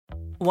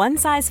One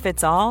size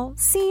fits all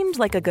seemed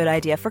like a good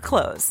idea for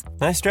clothes.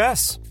 Nice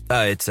dress.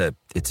 It's a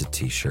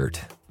t-shirt.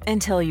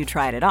 Until you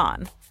tried it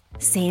on.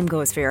 Same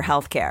goes for your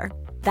healthcare.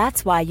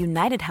 That's why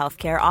United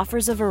Healthcare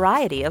offers a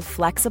variety of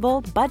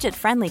flexible,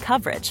 budget-friendly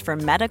coverage for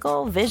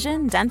medical,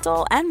 vision,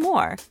 dental, and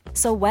more.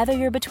 So whether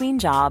you're between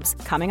jobs,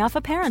 coming off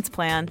a parent's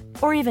plan,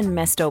 or even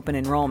missed open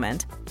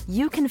enrollment,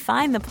 you can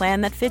find the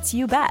plan that fits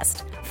you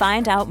best.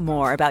 Find out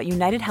more about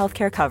United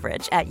Healthcare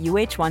coverage at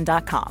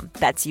uh1.com.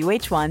 That's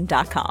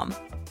uh1.com.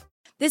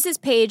 This is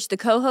Paige, the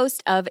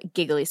co-host of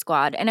Giggly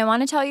Squad, and I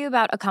want to tell you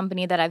about a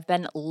company that I've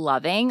been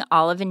loving,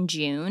 Olive &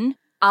 June.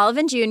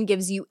 Olive & June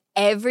gives you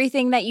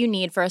everything that you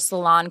need for a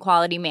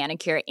salon-quality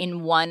manicure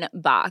in one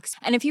box.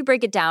 And if you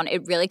break it down,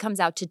 it really comes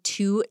out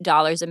to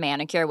 $2 a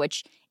manicure,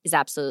 which is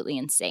absolutely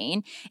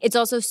insane. It's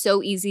also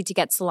so easy to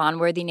get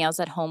salon-worthy nails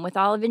at home with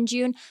Olive &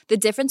 June. The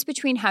difference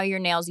between how your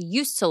nails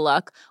used to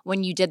look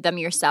when you did them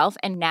yourself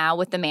and now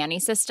with the Mani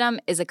system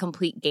is a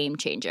complete game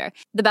changer.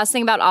 The best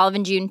thing about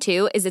Olive & June,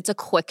 too, is it's a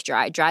quick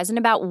dry. Dries in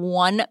about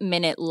 1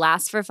 minute,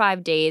 lasts for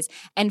 5 days,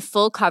 and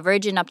full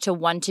coverage in up to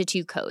 1 to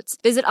 2 coats.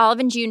 Visit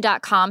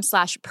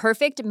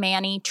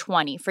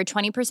oliveandjune.com/perfectmani20 for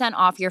 20%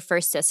 off your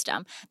first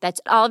system.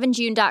 That's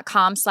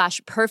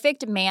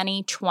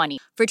oliveandjune.com/perfectmani20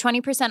 for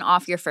 20%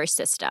 off your first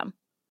system.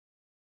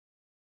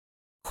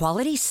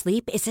 Quality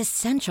sleep is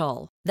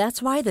essential.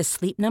 That's why the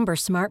Sleep Number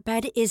Smart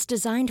Bed is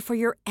designed for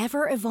your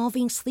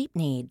ever-evolving sleep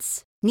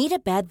needs. Need a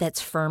bed that's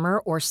firmer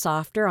or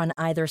softer on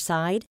either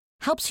side?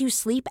 Helps you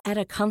sleep at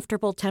a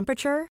comfortable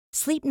temperature?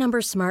 Sleep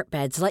Number Smart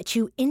Beds let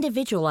you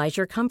individualize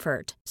your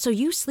comfort, so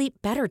you sleep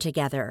better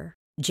together.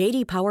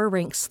 J.D. Power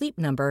ranks Sleep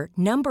Number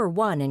number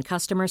 1 in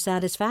customer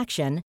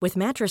satisfaction with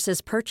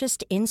mattresses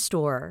purchased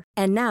in-store.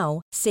 And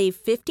now, save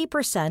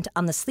 50%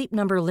 on the Sleep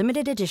Number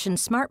Limited Edition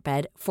Smart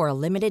Bed for a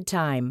limited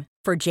time.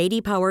 For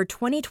J.D. Power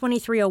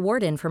 2023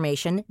 award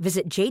information,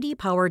 visit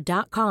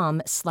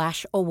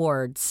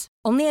jdpower.com/awards.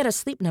 Only at a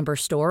Sleep Number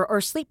store or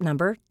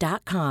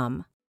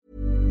sleepnumber.com.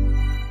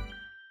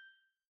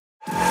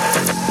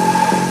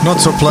 Not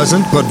so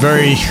pleasant, but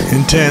very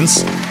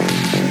intense.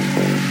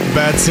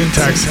 Bad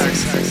syntax.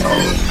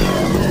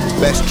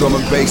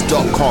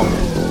 BestDrumAndBass.com.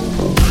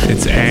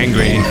 It's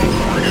angry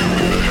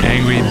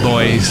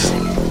boys.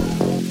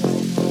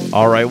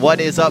 All right, what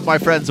is up, my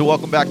friends, and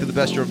welcome back to the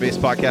Best Drum and Bass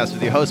Podcast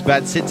with your host,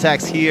 Bad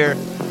Syntax, here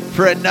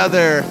for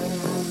another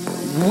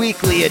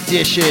weekly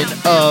edition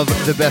of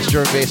the Best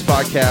Drum and Bass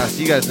Podcast.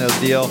 You guys know the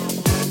deal,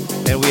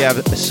 and we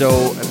have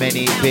so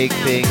many big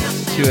things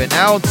to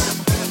announce.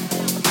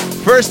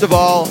 First of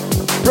all,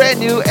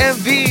 brand new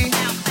MV,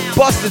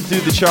 busting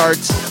through the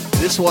charts.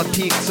 This one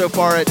peaked so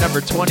far at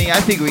number 20.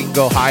 I think we can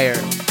go higher.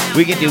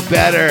 We can do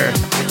better.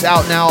 It's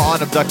out now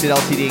on Abducted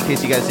LTD in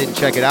case you guys didn't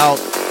check it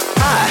out.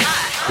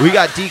 We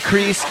got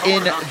Decrease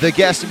in the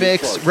guest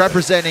mix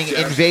representing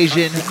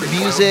Invasion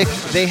Music.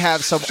 They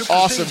have some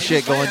awesome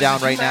shit going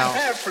down right now.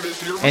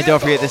 And don't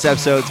forget, this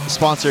episode's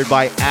sponsored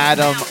by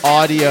Adam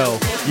Audio.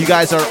 You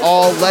guys are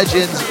all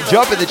legends.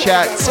 Jump in the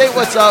chat. Say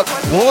what's up.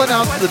 We'll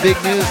announce the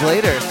big news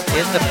later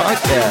in the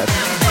podcast.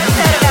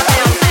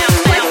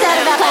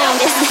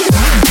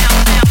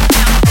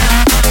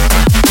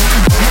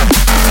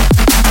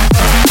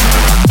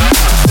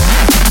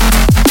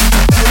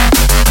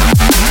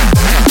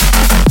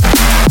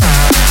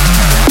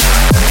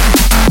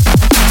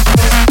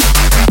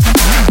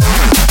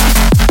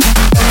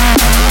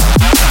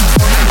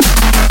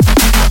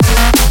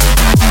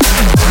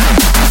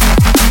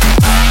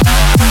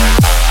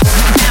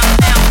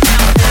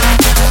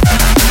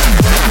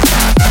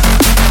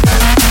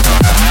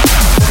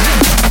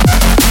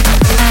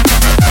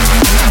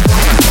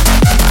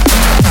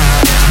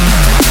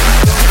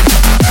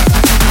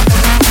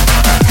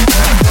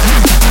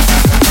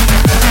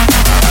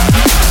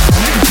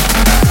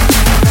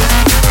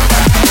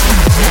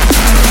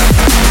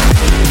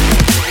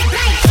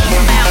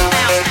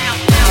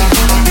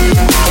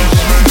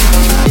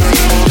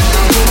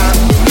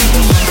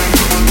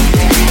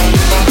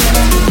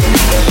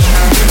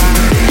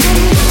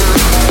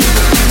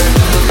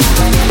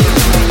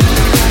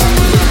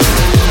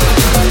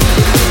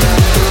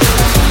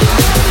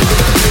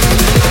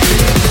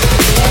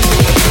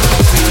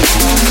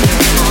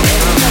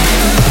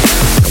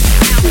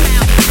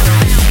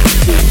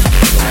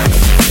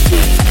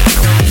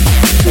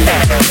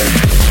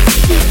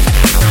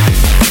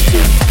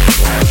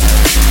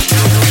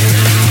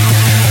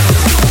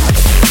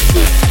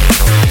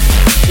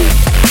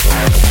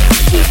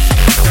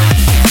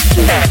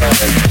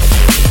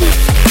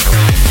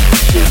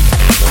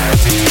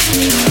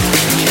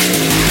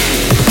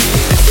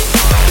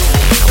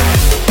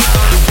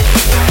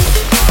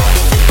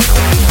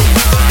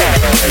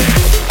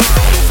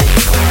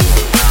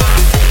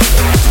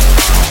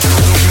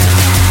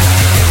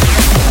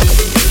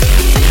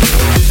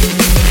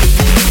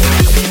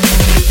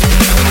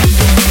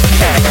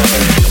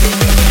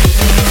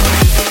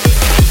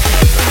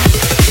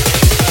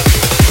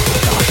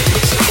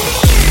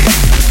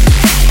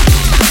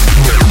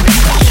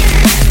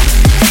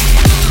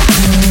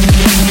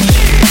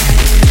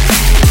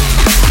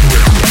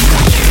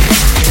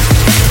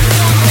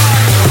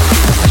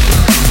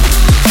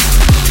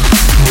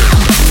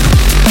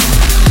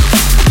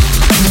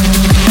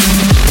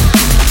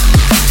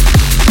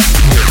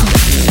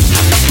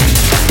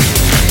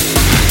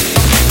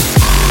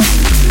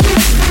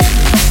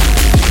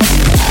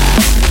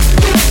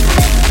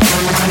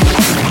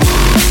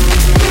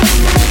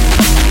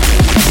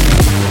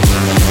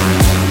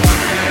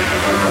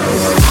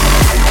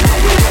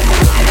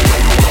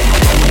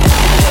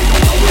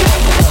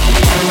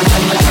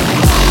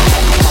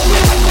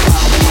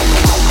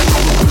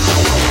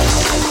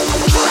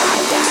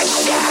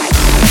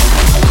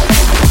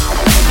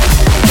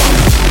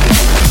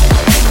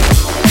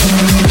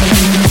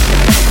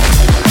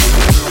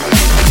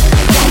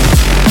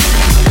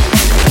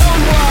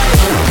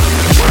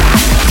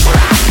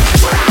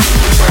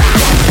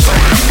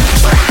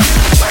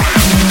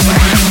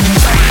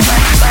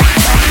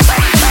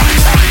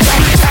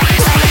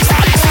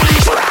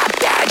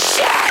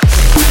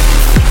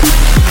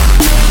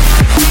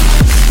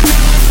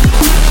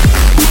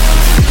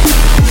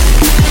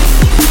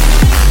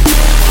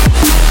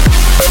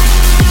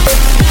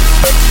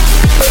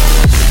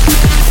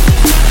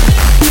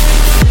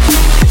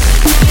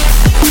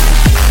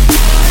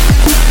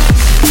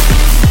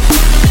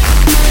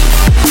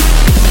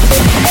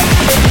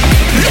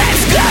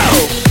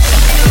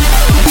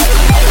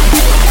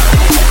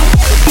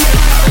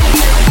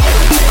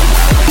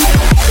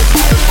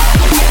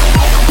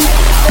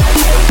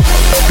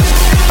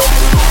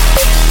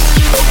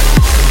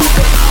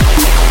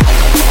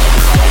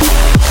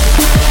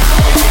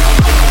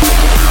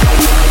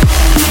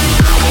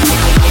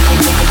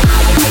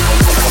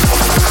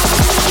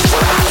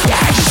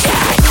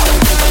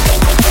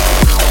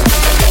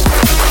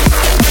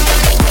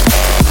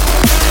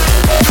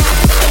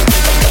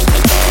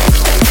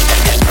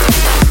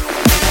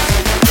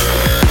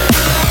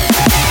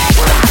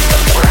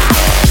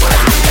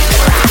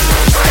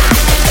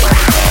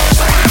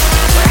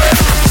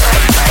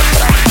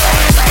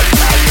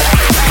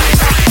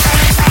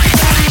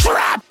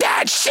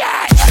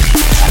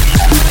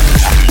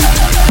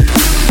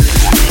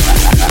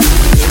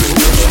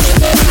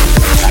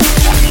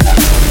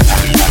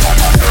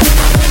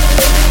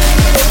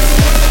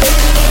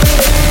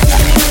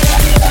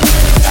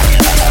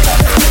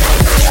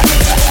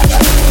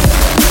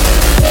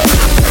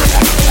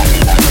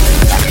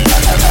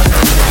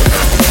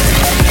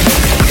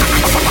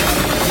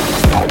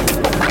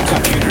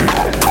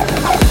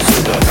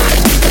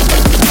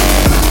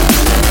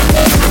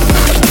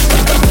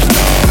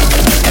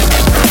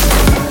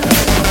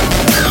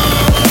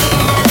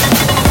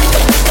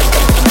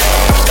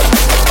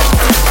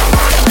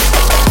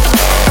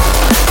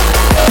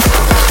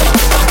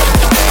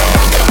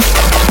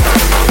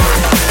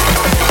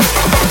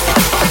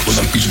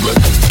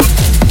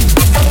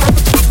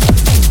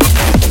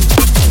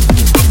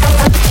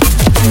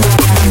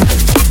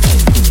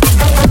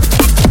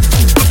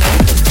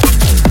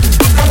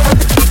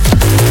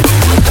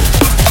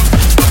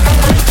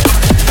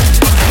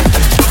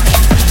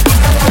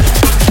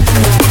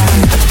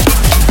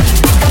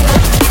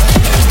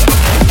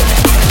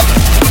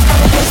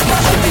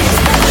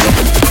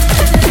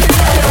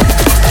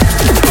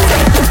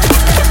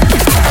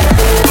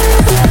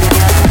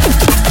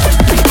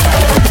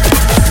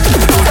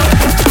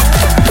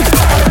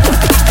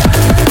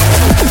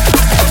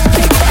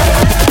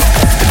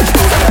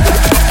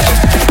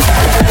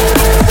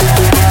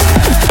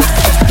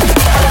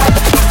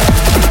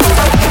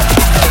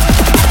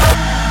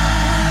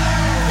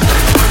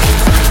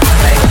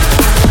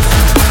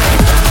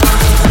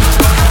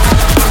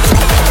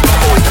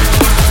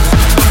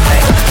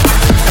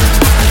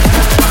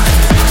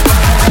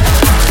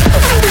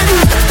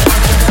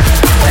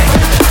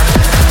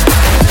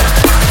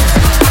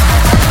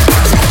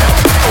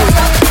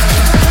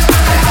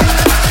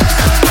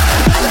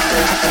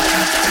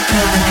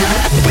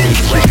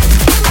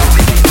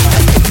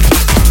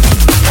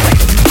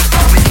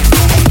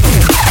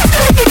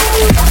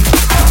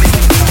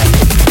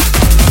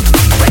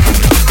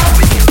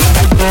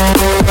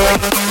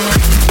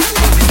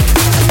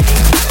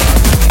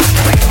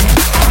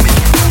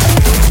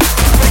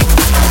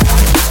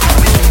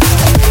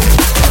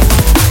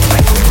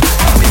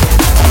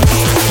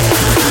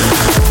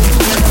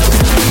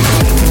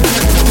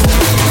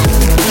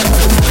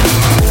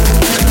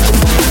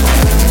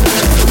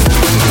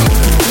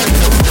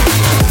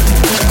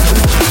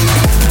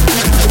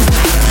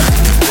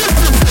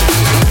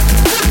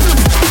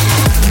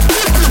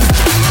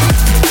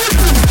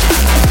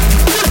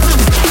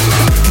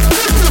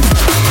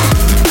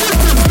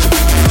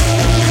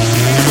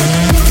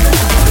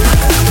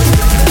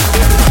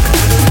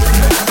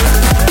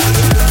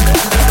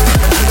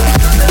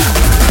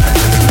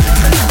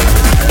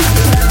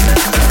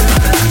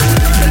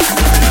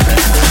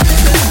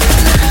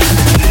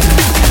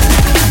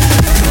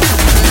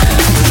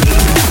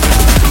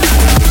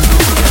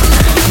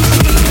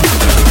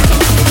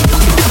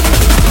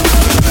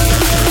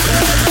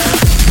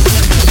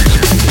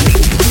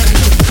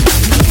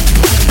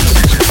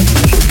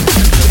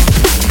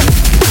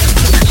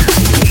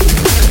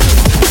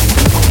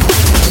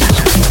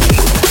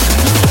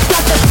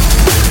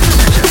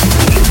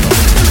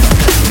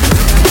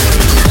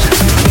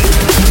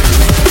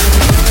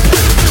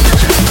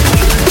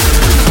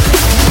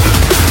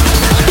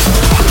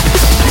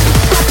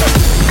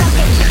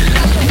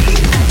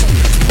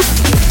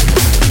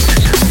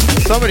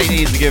 Somebody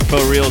needs to give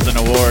Faux Reels an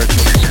award.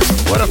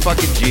 What a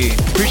fucking G.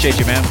 Appreciate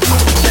you, man.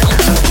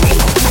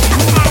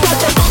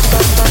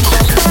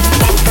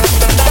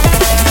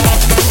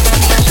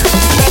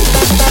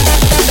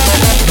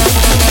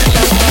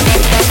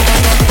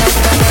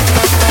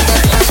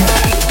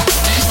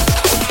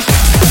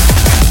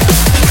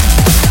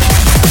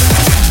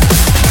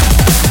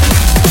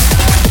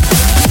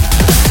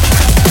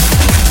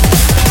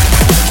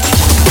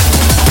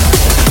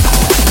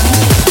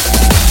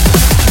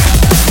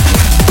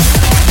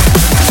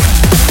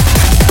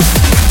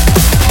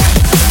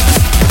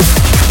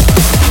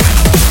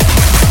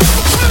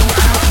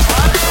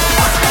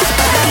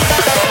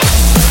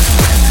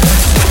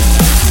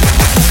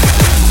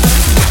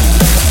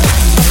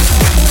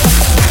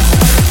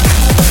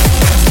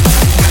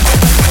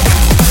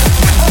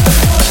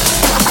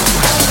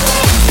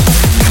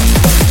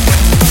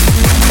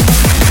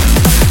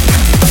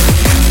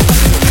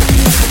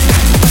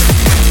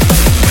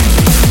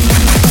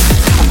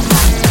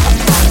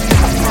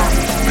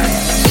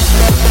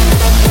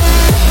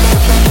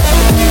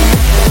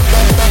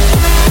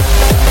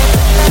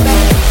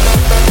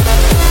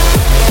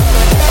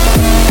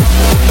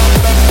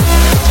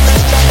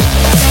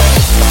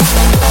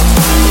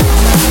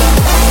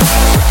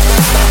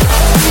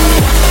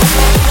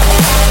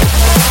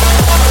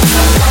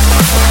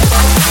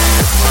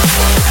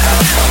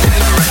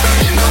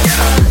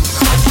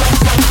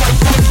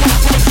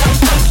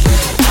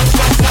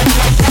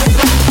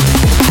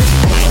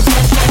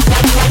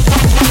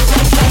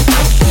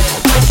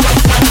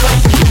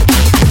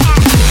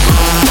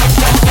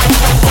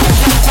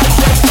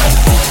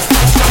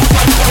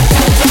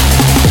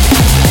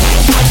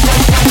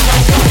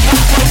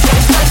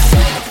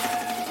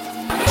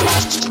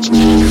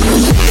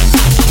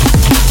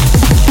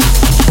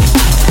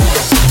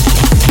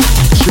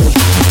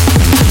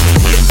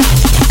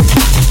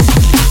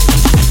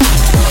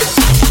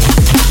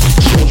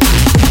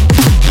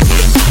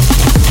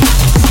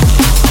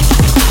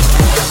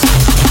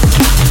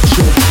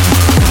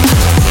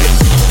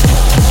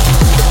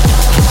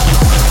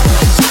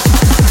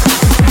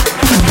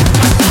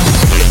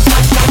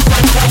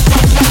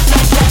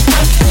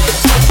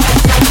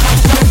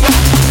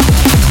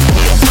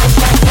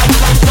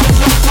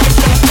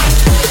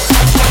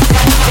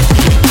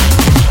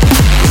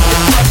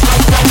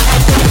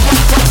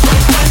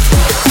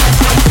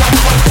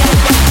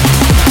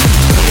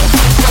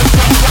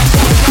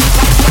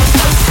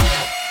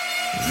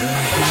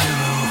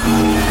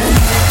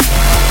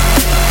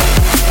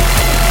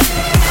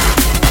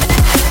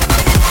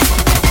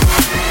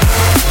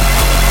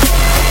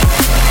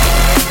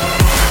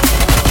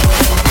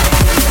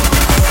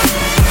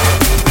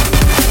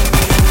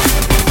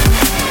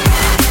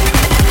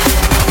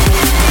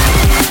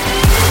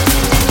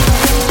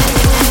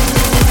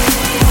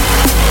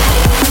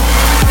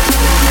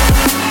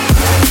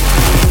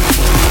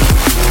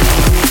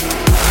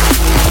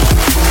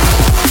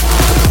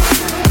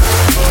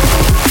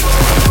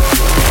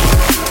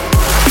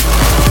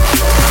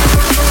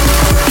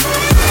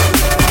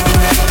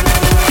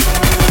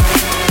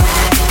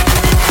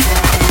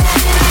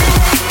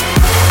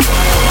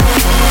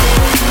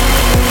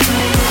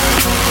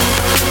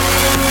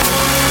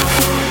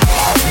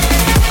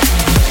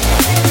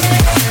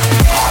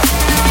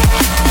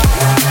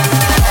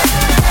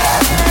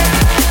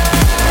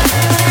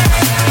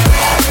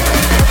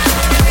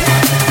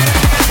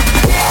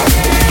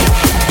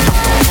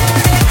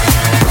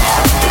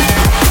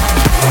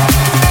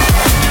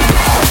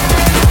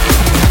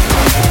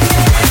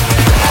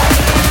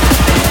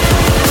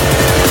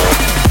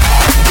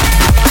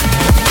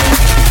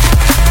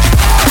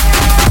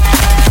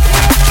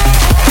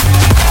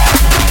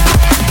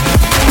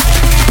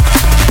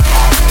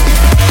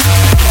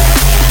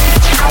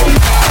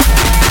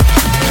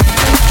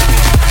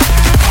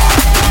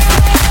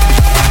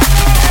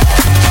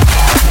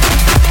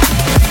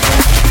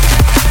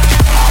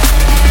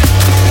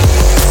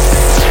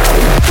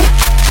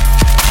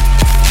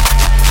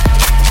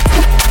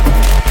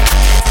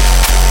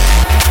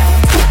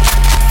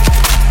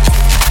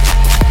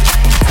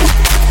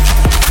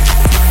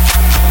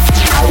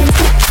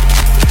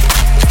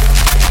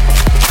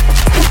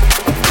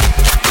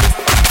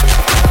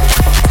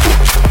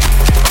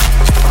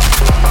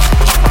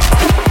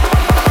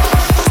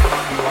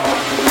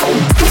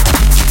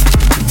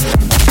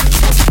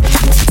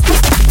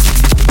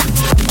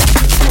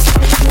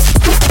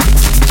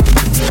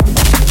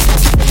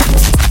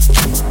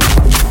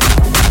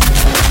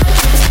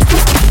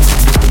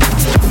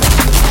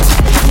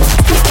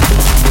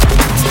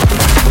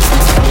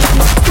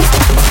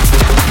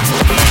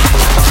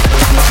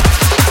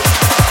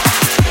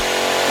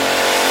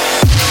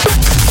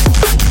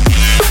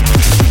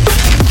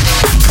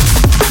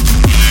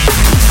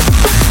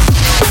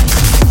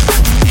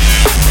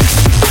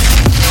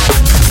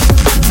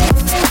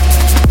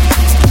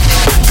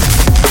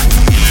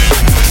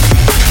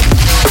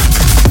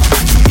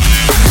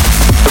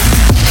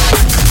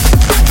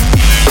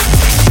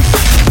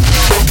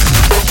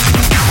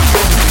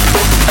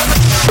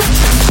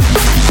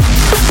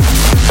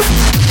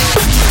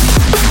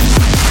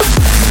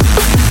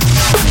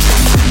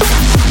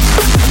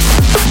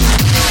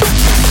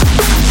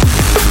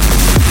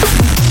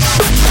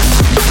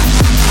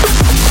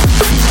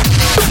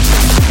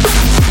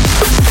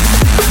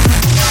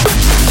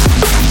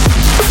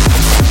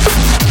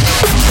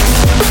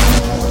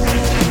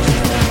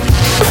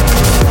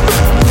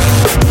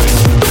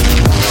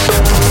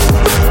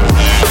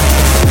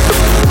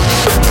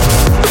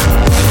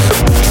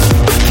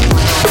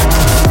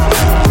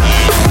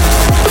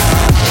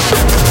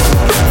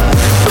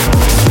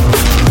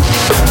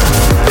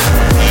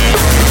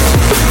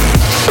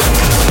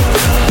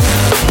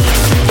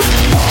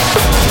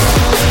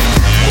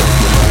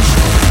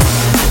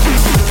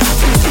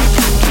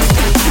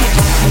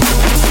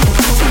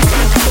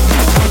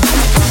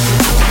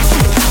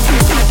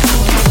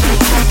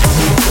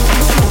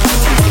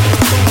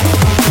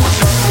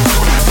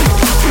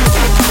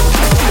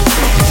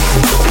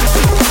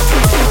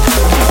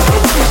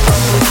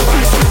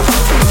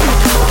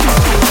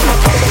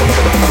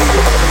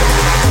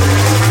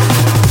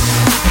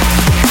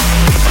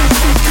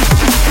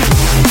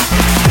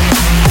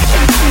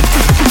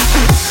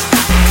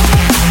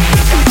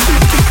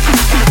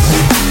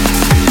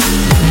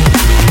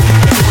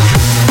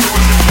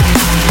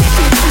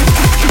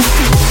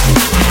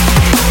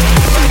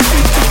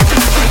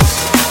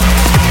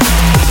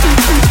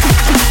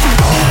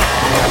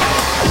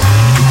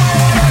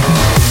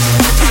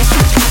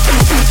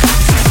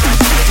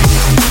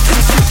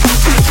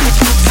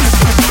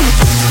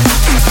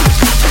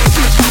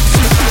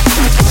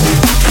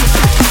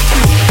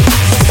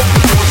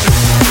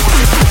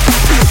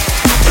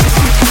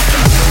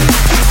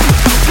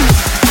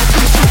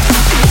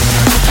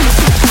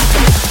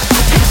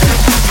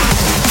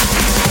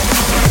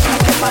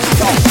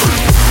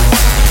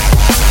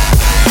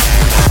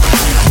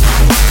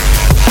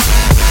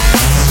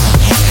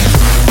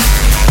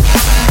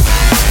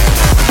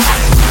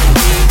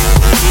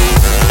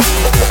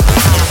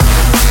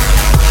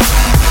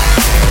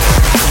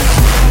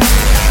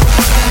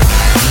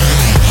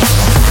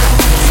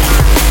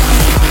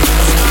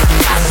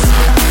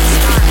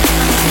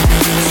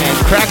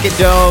 Rocket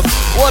Dome.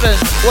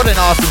 What an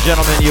awesome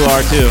gentleman you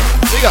are too.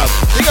 Big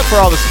up for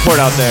all the support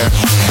out there.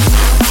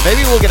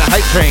 Maybe we'll get a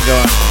hype train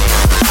going.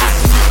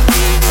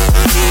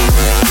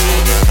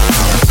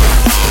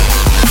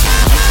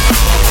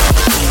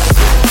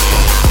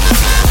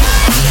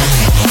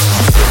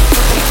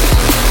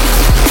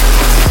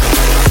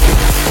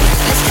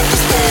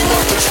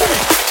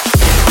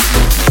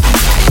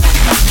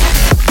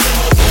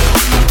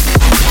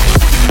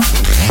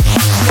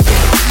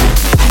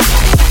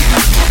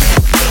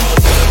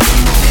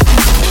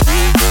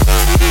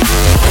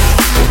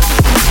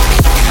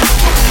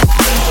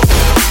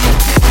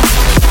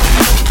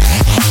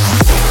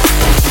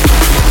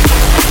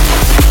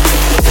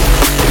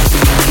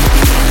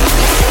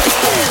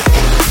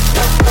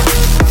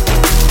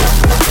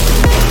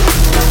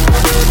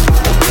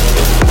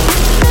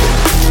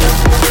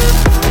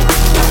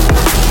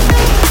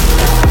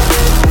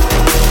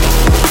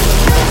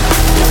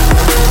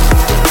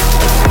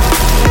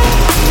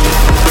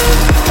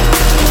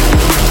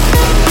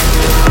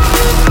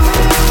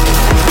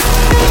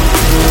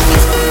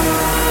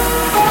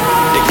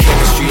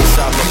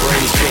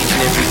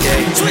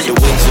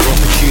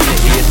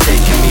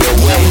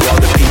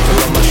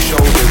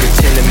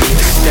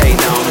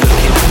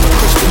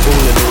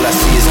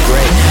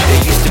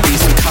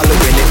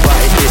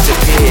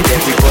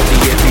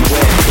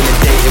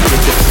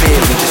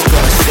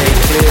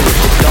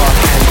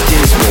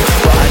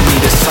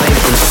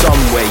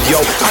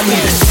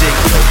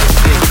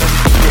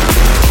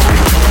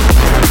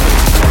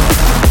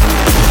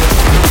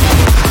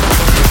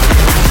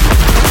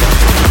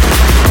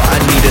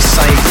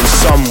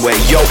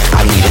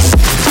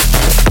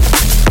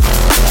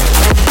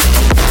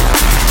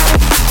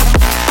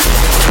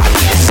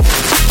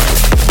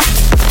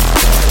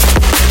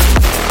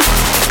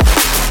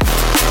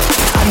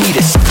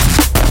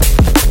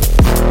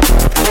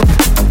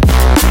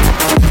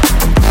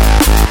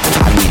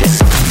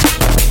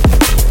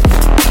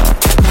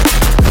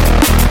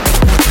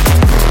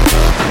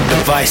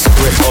 vice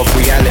grip of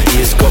reality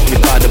has got me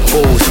by the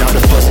balls. Now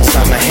the thoughts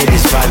inside my head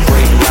is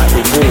vibrating like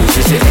the walls.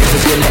 Is it ever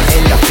gonna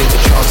end? I think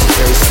the chance is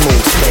very small.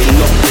 Stay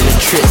locked in a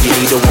trip, you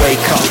need a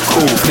wake up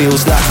call.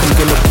 Feels like I'm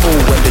gonna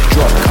fall when the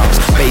drop comes.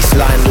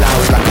 Bassline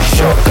loud like a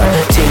shotgun.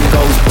 Ting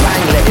goes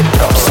bang, let it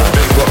pop some.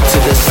 Rock to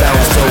the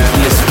sound so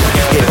blissful.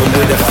 Hit 'em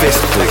with a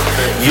fistful.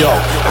 Yo,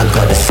 I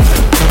gotta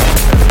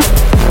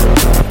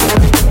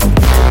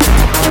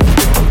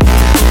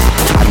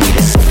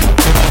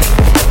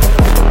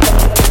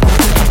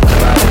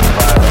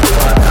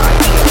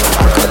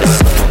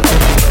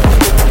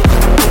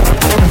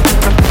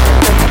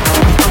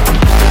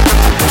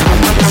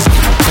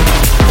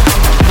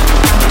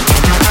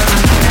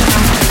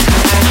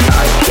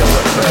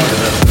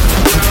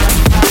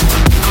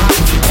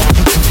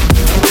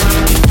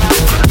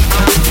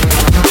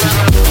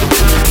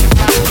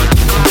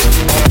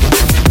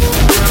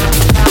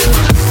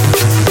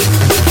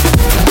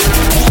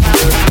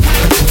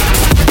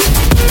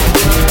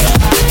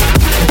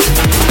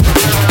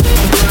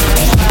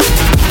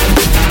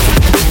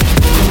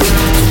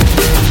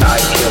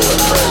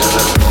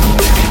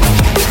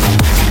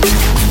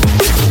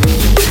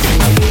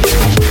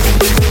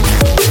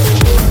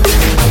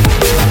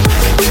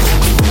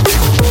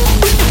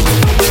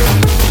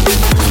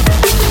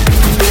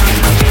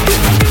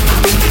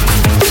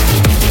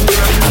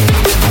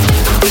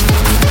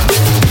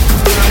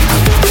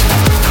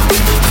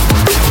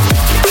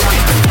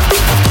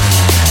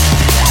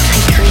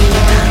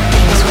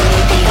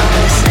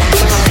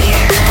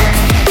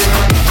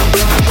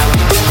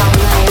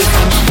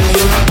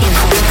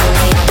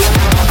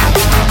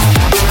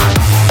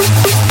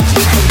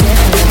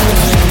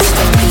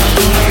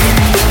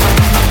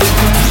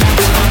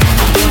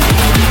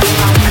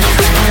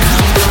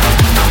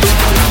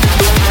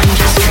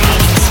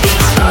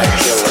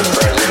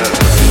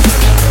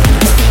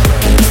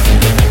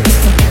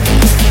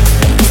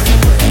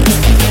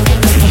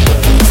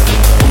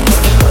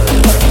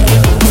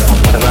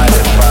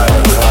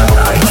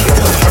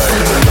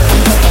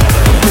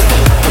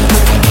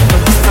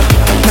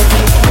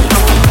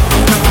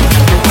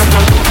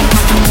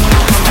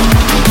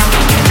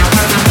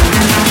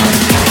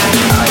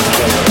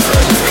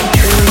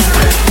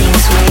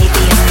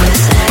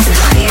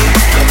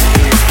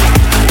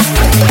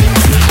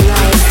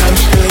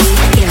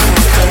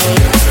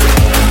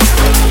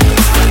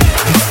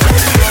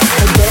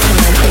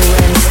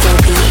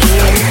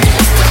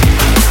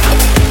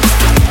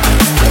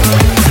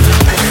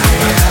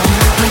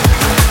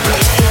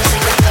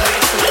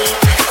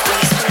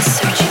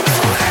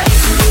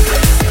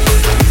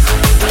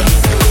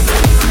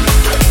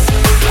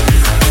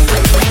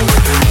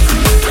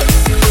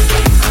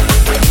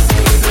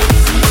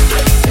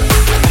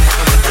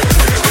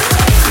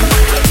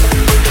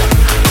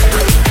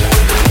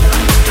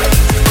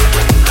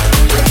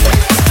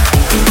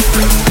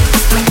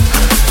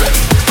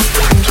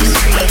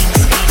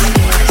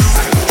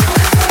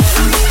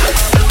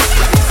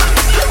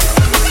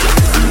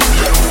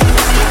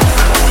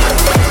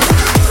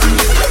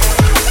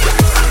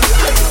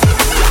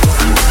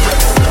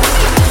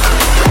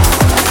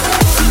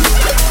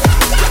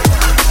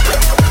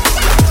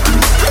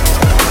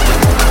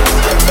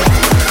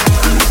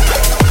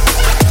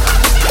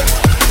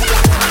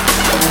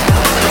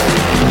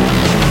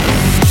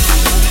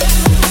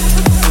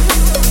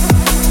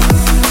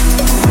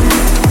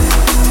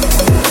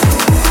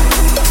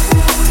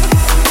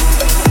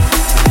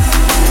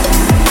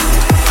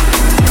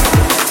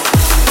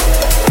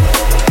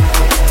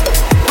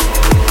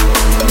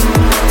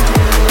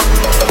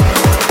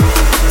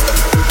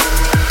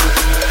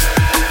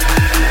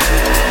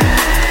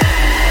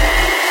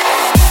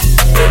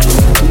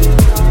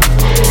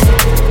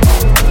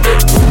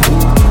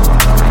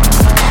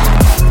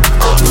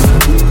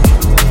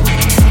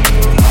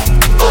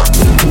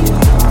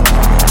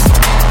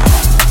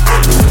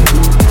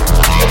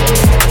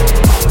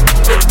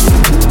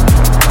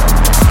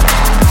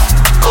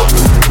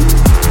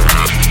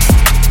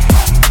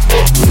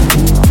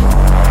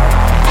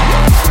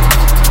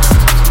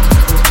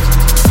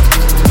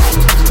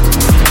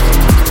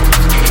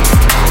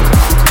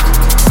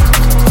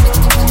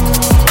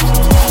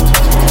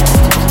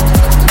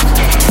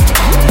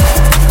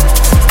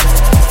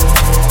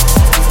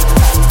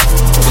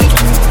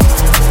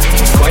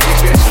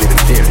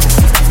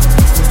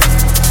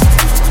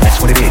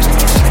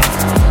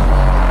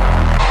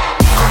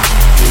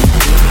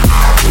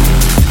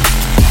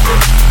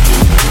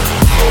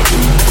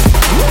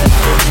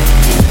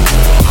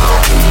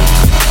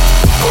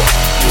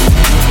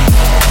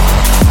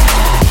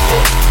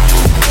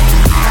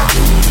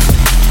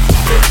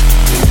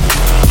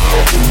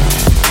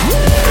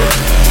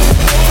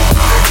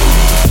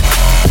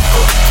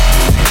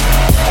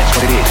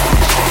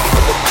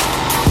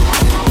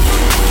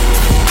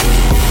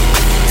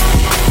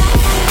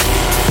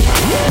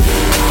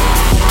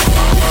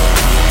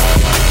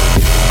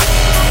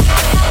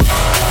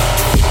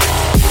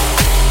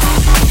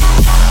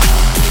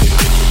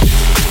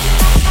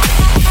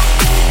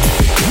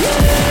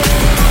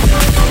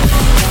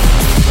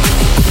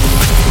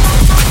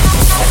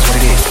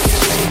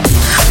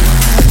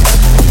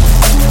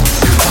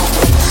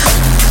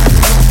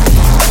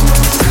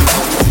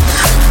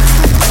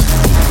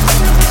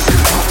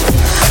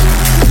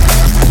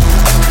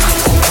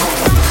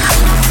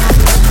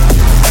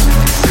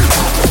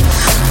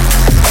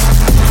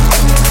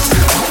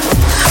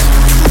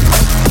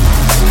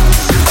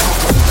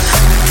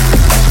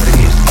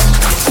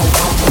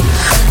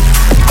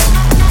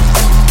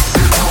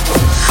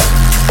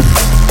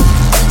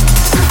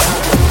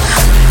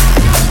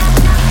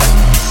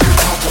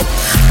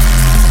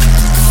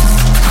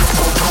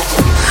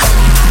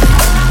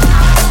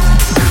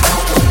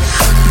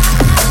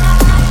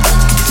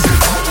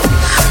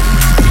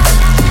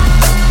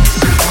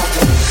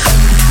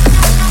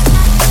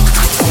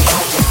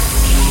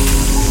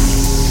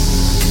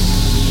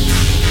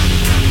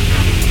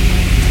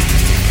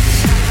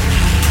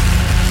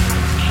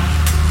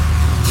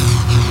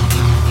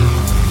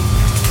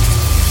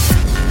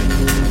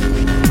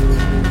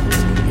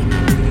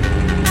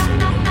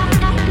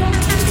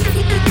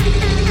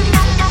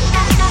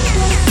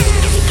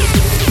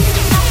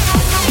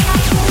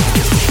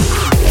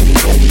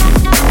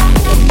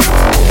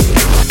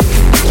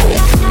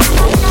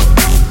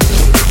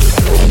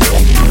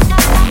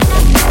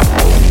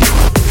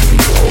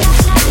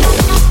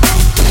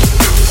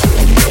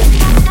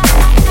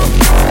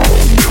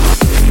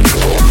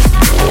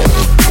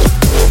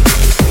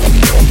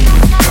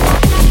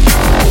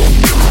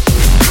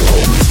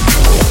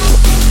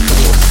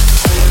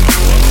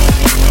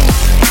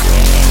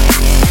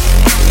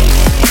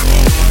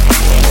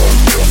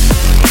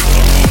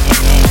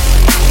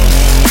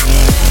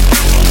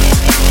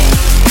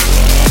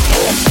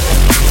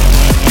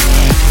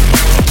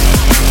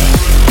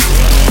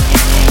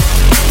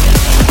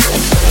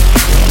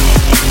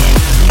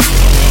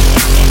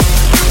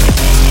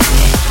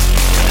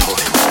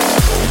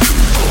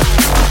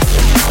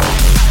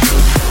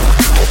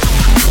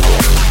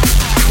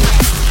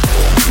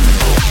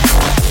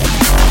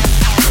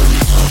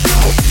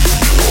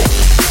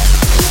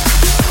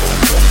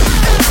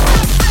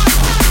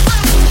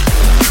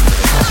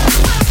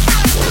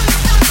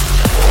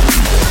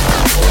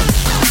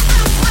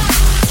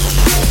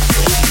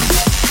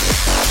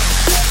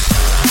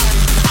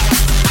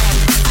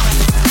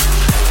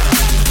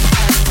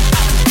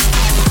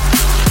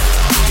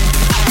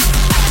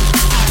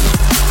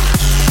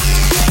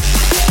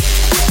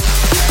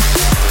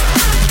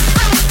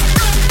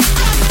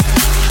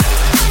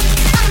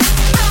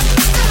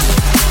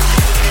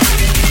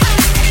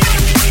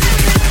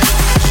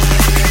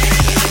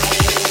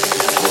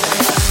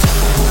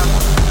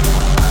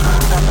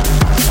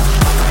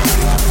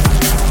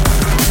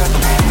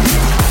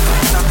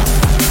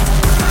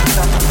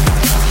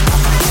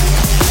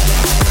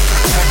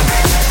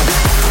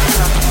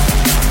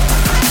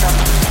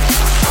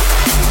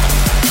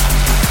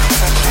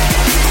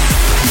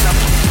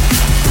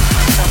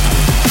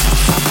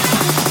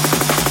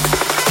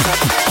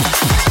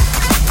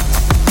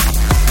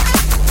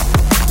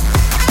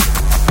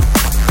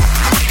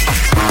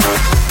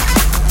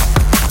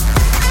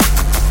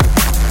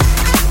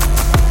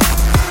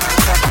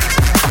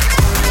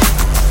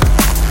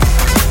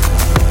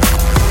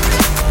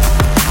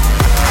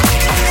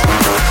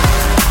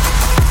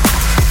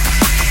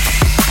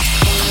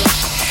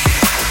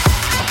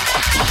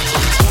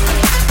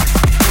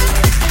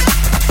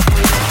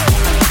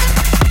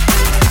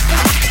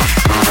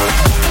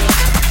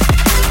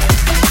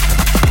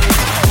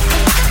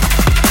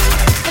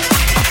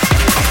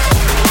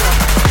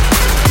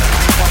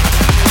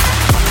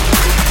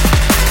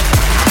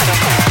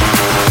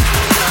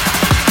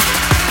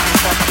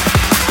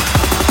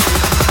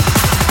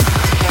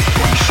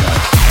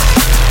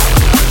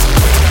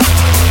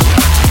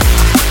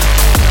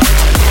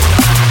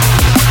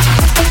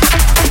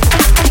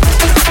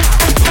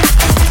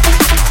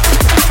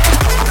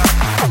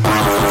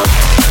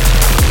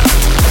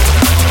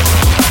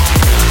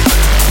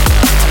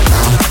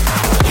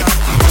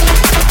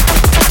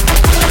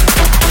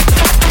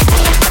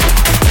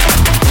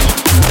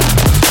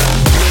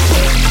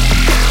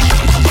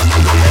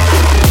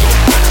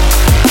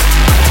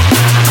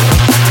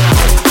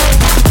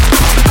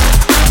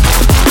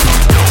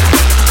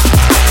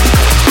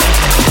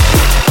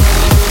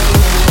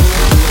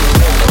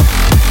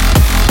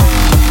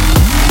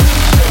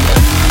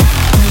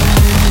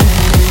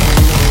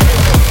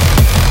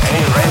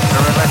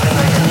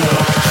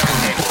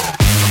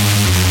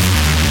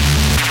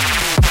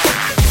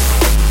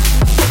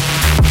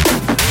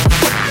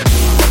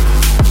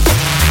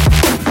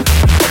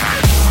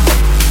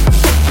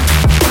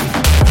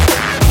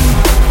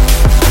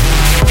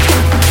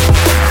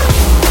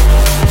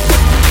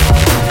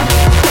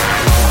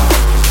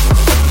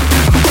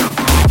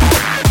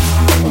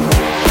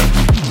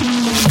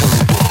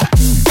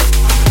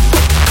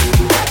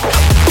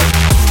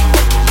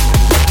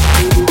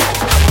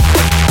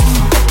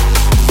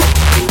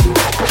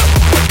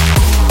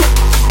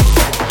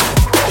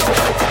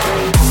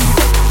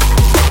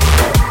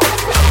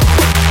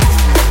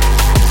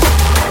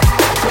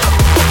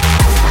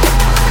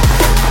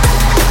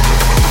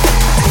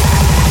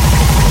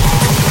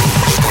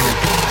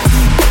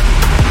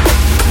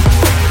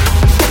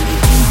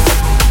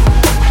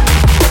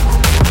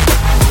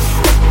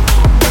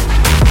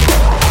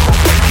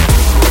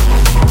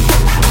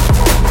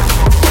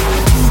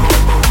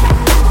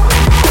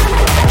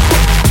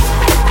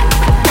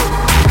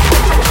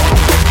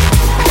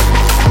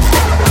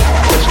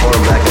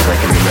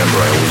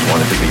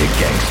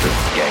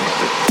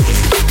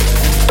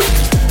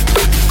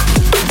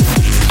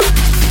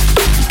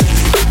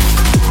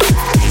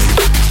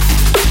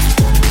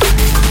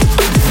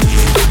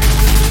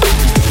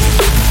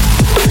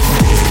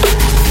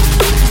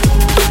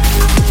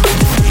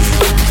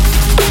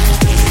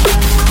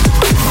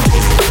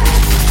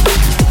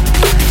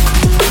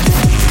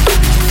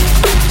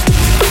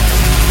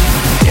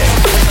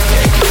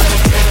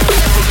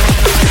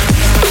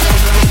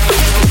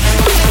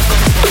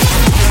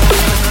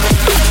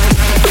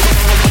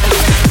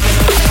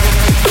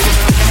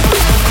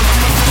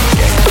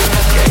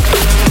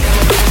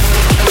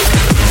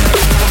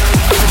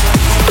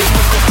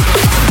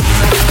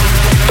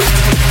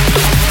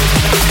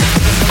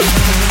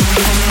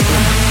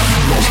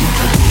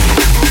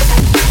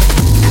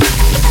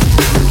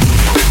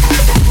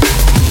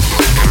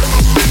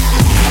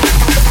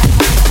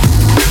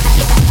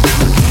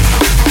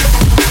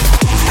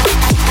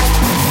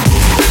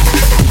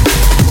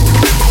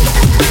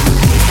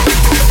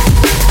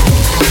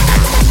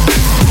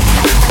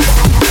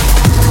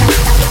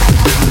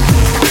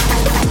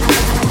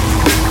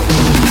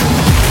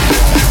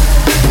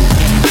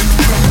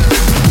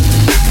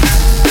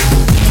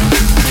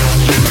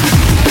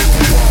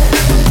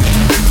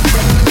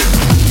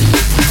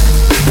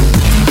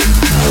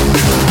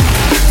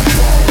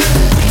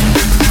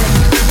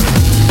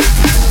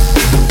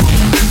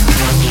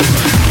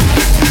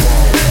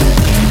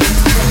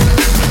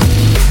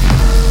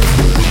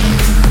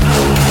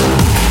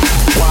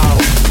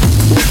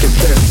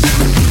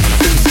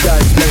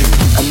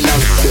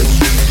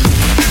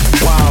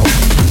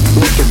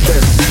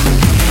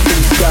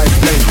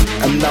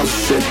love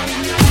shit.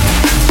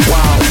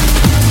 Wow,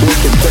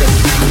 look at this.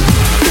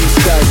 These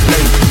guys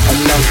make a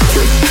love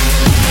trip.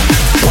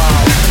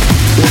 Wow,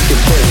 look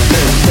at this.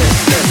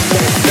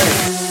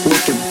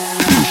 Look at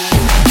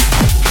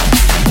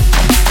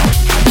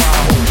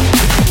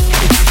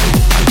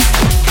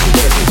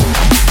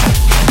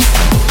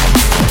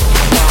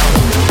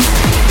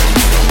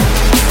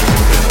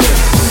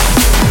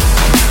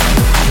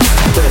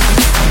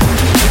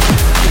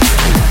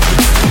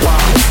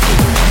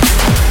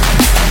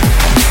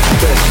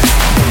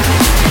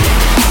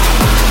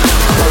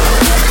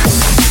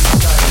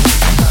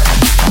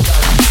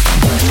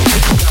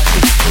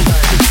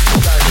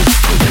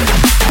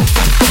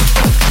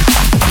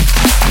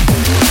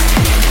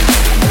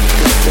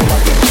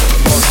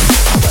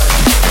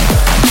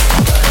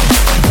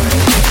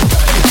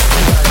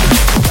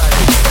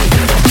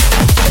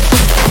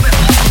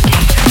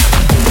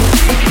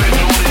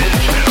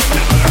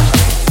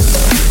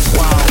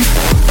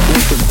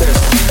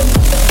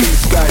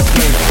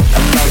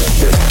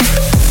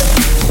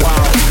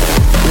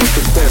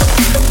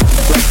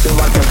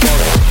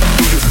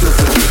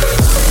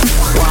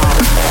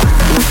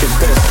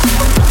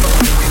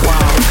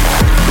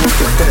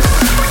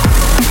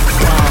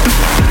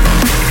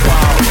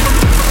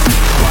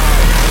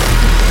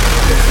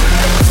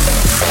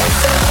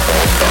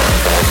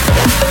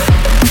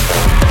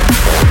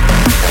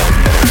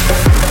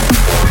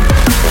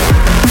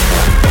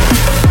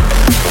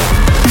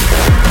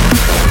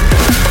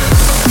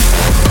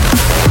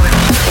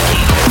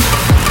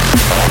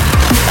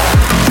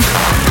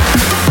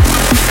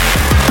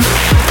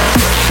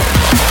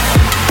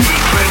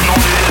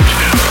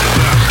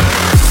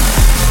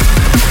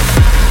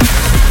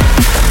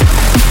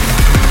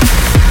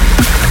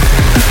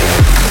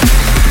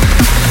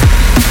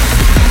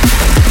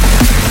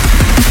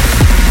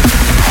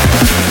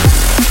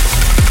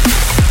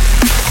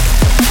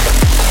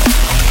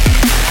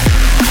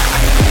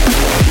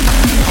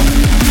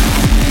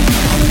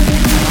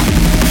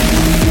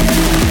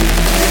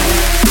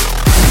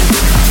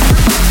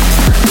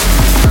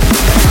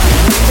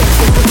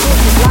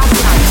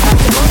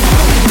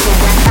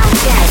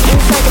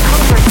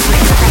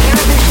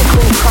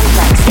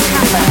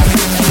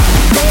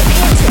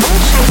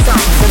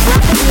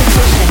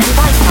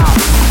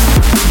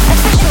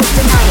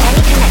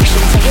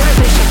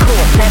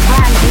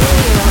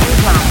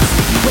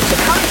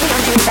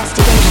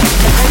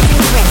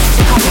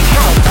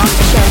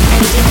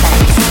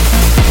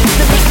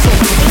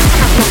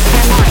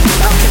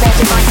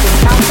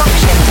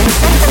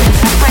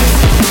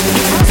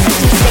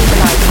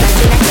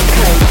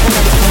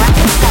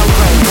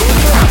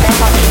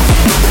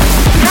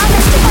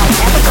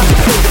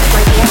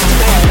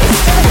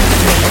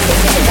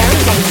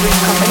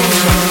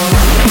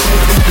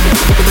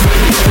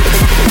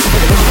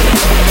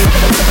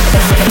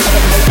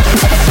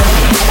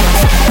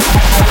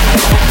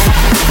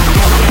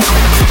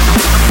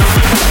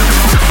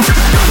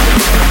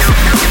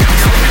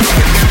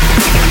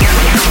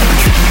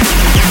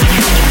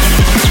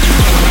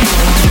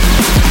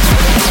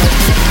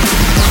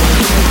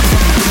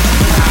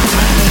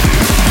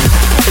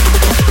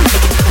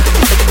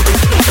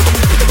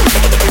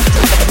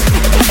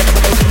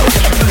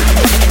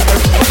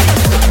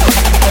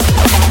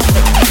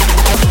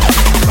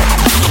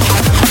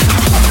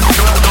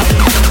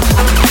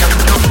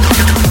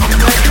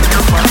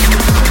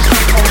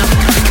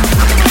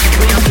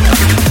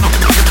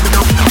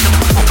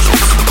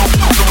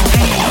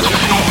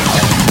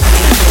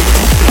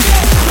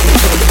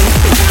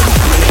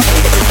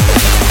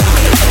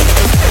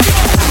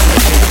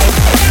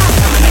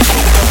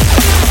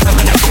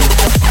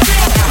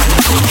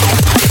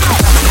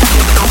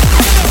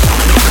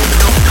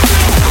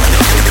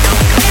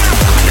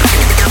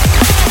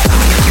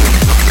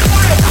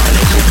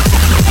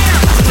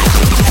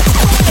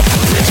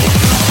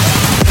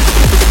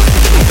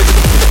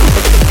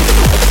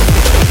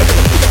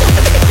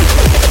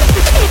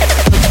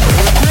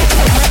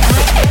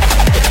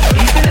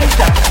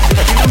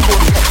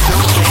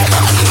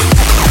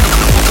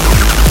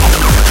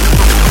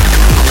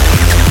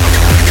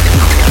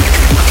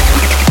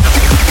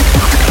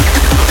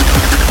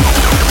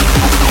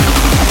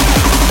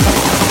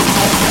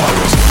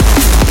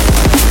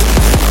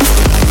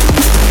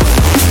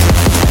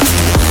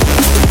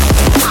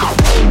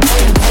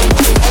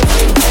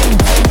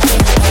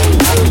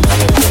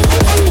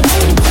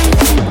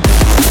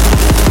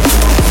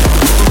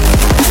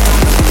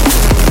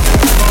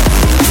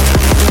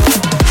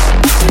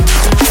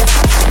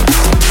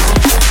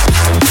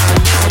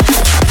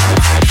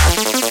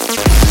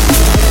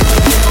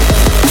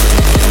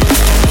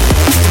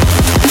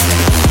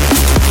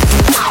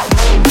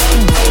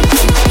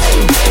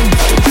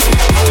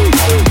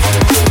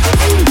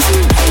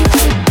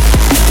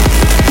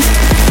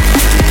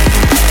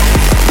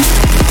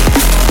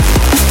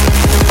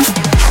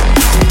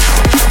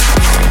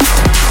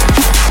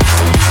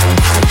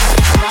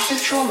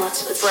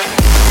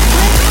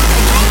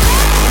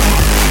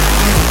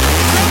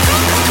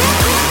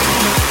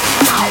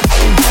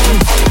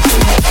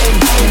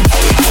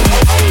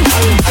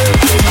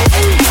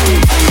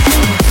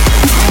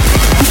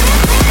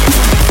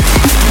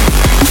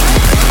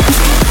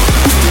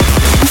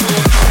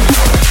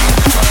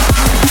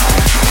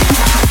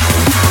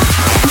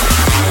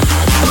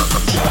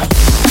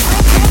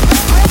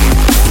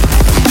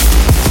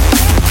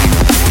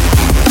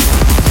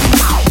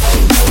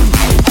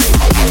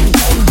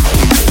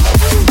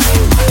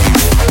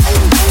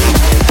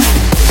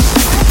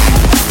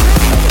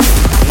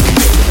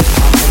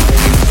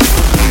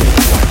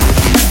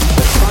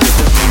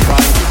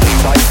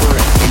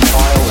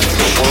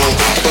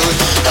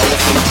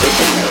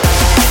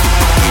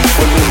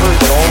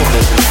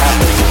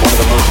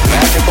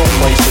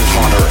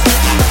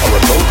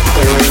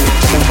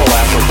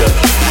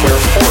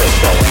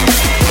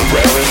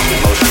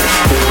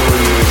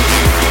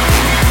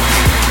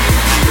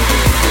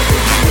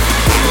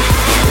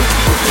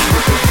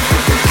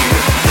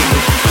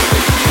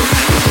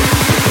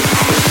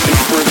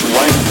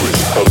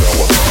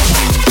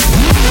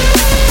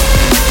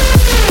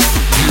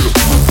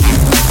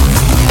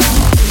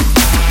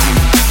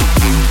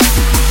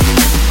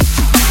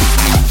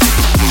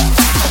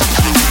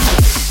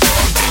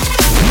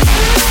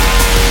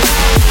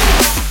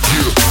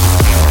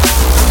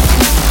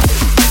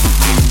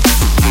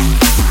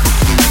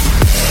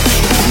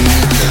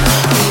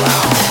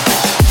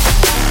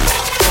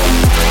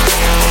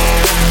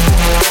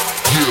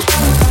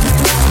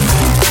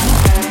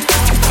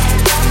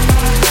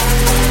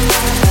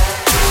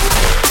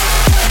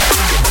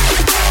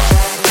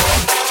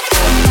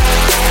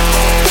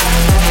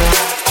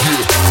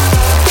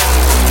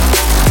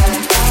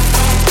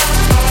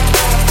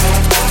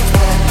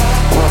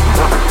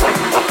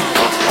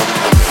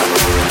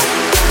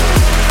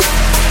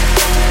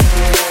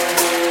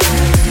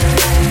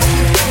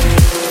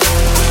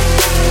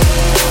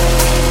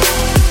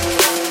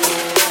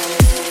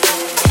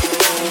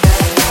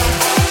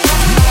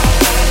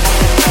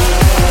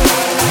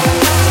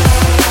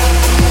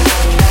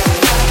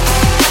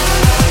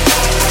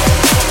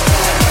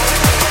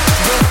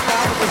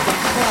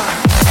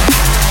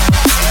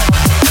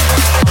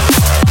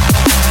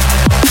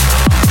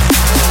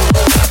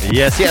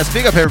Yes.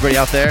 Big up everybody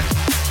out there.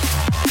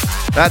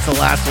 That's the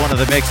last one of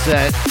the mix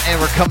set, and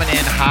we're coming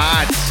in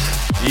hot.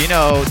 You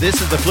know,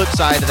 this is the flip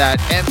side of that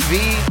MV.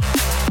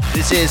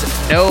 This is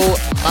No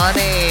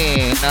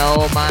Money.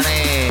 No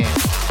Money.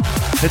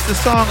 It's a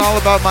song all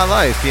about my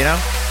life, you know?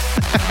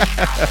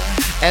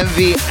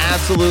 MV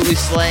absolutely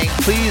slaying.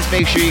 Please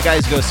make sure you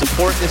guys go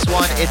support this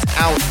one. It's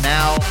out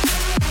now.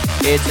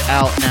 It's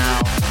out now.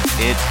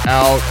 It's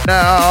out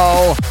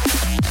now.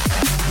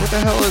 What the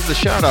hell is the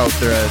shout out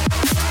thread?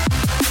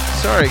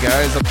 Sorry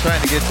guys, I'm trying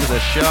to get to the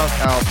shout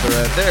out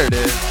thread. There it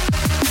is.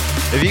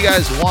 If you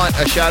guys want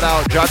a shout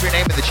out, drop your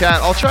name in the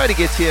chat. I'll try to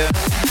get to you.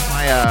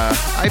 My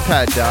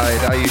iPad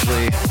died. I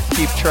usually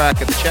keep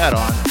track of the chat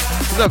on.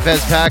 What's up,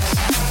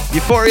 Vezpax?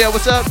 Euphoria,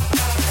 what's up?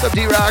 What's up,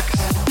 D-Rocks?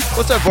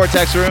 What's up,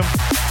 Vortex Room?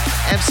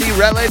 MC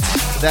Relit,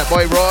 that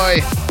boy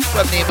Roy. What's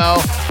up, Nemo?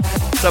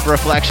 What's up,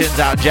 Reflections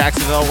out in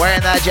Jacksonville?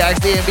 Wearing that Jax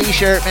DMB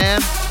shirt, man.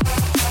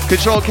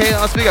 Control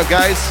Chaos, big up,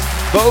 guys.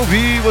 Bo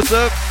V, what's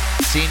up?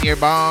 Senior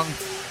Bong.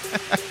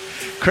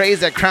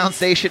 Craze at Crown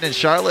Station in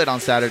Charlotte on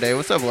Saturday.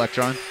 What's up,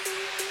 Electron?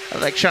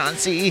 Electron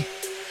C.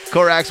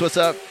 Korax, what's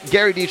up?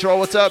 Gary D-Troll,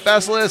 what's up?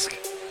 Basilisk.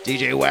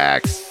 DJ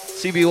Wax.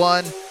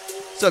 CB1.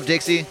 What's up,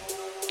 Dixie?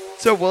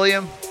 What's up,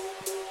 William?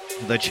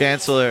 The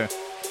Chancellor.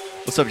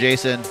 What's up,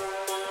 Jason?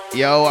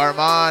 Yo,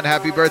 Armand,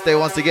 happy birthday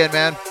once again,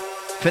 man.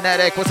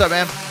 Phonetic, what's up,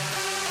 man?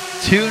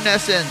 Tune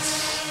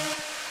Essence.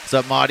 What's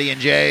up, Maudie and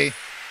Jay?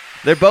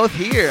 They're both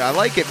here. I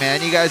like it,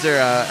 man. You guys are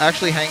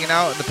actually hanging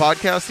out in the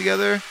podcast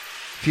together.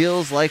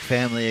 Feels like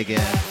family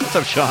again. What's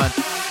up, Sean?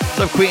 What's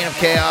up, Queen of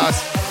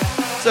Chaos?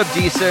 What's up,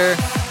 D-Sir?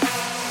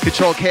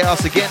 Control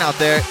Chaos again out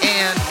there.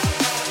 And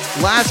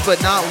last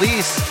but not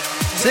least,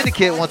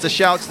 Syndicate wants a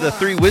shout to the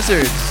Three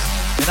Wizards.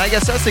 And I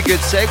guess that's a good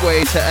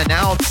segue to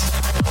announce.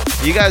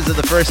 You guys are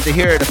the first to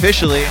hear it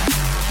officially.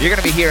 You're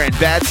going to be hearing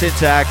Bad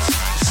Syntax,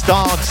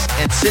 Stonks,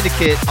 and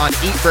Syndicate on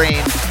Eat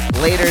Brain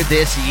later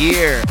this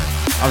year.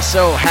 I'm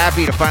so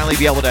happy to finally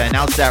be able to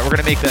announce that. We're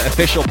going to make the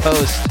official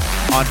post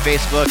on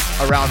Facebook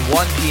around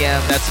 1 p.m.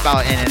 That's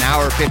about in an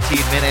hour, 15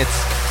 minutes.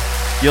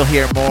 You'll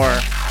hear more.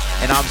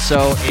 And I'm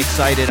so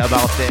excited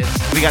about this.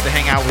 We got to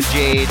hang out with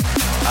Jade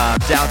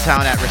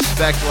downtown at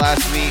Respect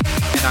last week.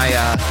 And I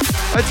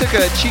took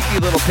a cheeky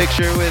little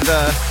picture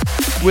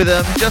with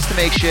him just to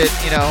make shit,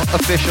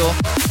 official.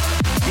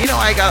 You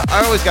know, I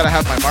always got to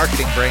have my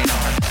marketing brain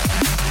on.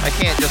 I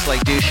can't just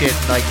do shit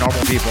like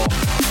normal people.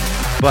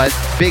 But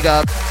big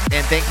up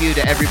and thank you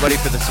to everybody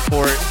for the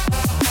support.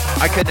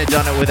 I couldn't have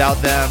done it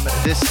without them.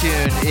 This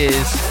tune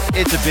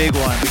it's a big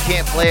one. We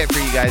can't play it for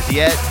you guys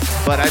yet,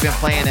 but I've been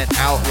playing it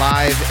out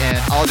live and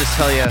I'll just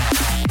tell you,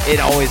 it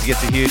always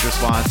gets a huge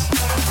response.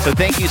 So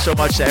thank you so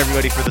much to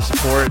everybody for the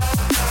support.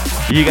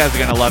 You guys are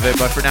going to love it,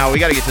 but for now, we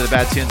got to get to the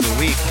bad tunes of the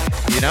week,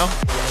 you know?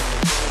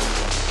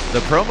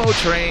 The promo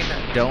train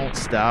don't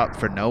stop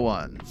for no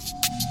one.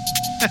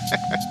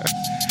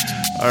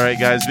 All right,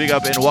 guys, big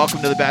up and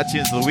welcome to the Bad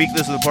Tunes of the Week.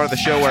 This is the part of the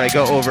show where I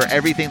go over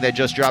everything that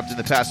just dropped in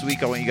the past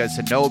week. I want you guys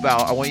to know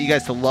about. I want you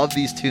guys to love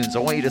these tunes. I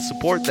want you to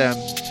support them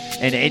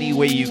in any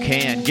way you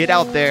can. Get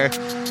out there,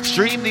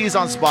 stream these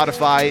on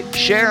Spotify,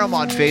 share them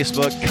on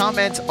Facebook,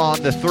 comment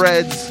on the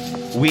threads.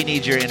 We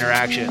need your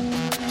interaction.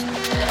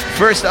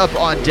 First up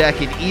on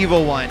deck, an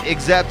Evil One,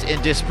 Accept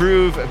and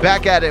Disprove.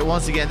 Back at it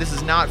once again. This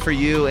is Not For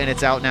You, and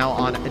it's out now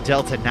on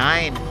Delta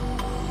 9.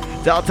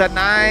 Delta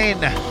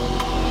 9.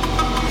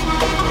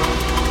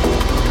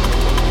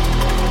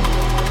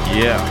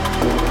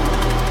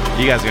 Yeah.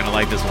 You guys are going to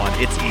like this one.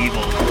 It's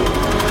evil.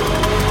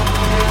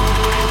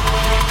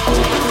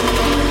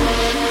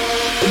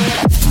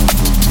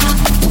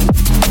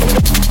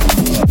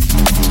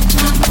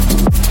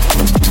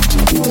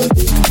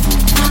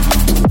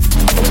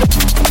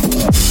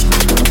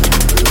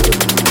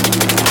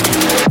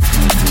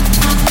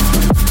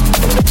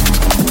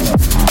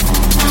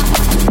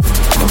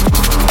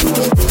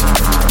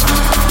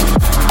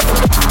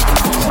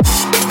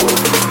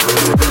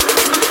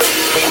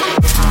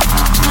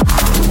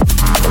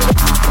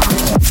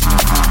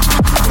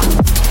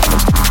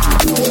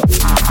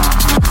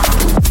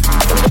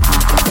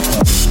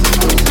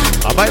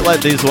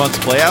 Let these ones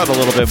play out a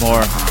little bit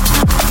more.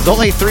 There's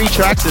only 3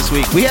 tracks this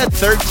week. We had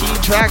 13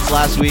 tracks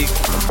last week,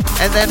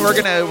 and then we're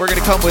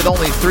gonna come with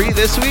only 3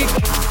 this week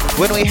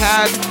when we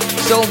had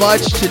so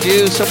much to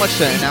do, so much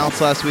to announce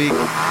last week.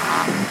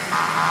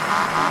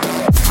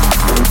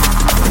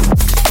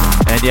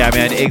 And yeah,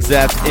 man,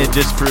 Accept and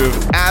Disprove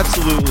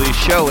absolutely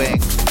showing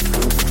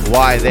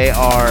why they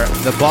are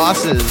the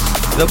bosses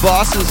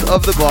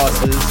of the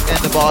bosses, and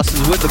the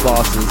bosses with the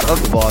bosses of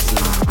the bosses.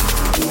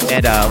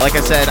 And like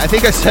I said, I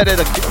think I said it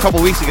a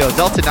couple weeks ago,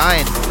 Delta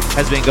 9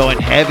 has been going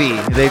heavy.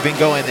 They've been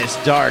going this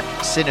dark,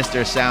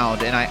 sinister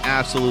sound, and I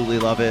absolutely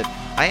love it.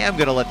 I am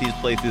going to let these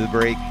play through the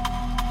break.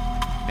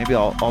 Maybe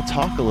I'll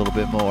talk a little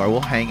bit more.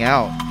 We'll hang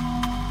out.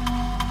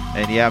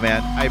 And yeah,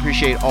 man, I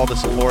appreciate all the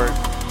support.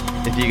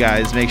 If you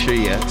guys make sure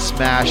you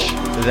smash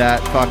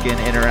that fucking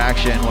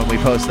interaction when we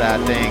post that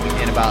thing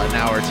in about an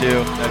hour or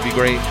two, that'd be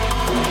great.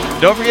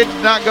 Don't forget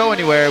to not go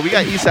anywhere. We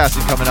got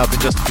Assassin coming up in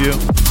just a few.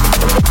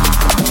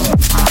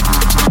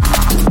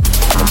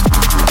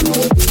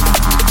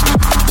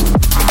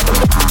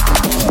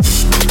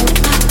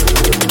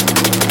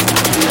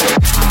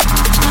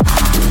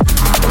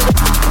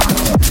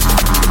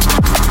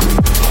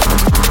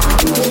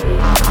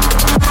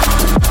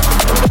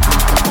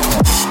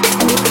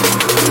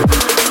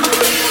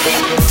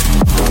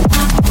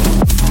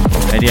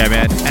 Yeah,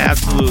 man,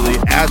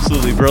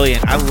 absolutely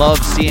brilliant. I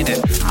love seeing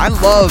it. I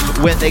love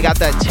when they got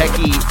that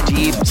techie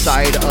deep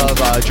side of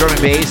drum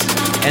and bass,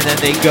 and then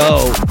they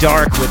go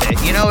dark with it.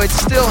 You know, it's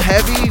still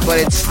heavy, but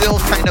it's still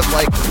kind of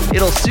like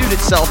it'll suit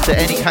itself to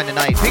any kind of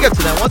night. Big up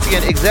to them once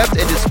again. Exempt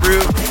and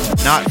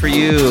Disproved, not for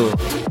you,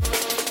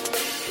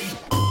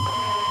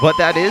 but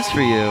that is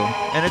for you,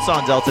 and it's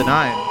on Delta 9,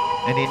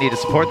 and you need to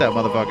support that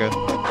motherfucker.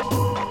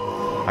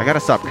 I gotta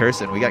stop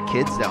cursing. We got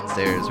kids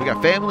downstairs. We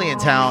got family in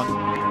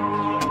town.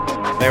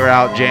 They were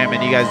out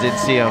jamming. You guys didn't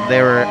see them.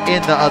 They were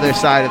in the other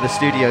side of the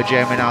studio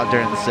jamming out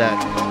during the set.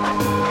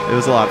 It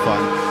was a lot of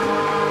fun.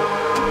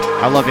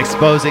 I love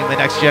exposing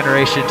the next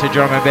generation to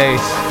drum and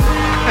bass.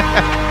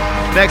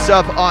 Next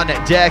up on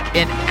deck,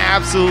 an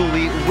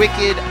absolutely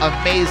wicked,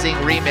 amazing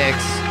remix.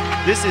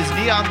 This is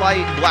Neon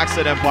Light and Black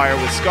Sun Empire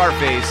with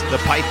Scarface, the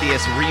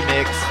Pythias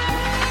remix.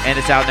 And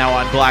it's out now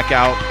on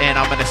Blackout. And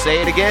I'm going to say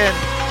it again.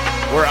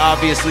 We're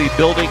obviously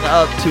building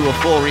up to a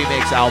full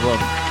remix album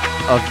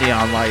of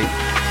Neon Light.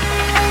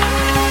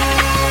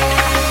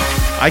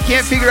 I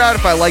can't figure out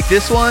if I like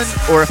this one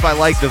or if I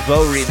like the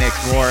Vo remix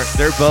more.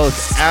 They're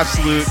both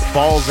absolute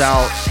balls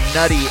out,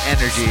 nutty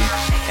energy,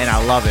 and I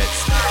love it.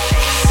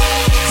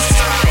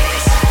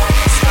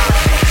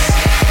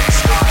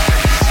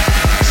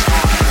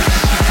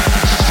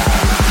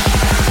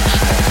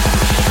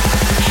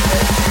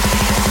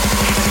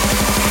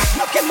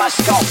 Look at my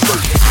skull.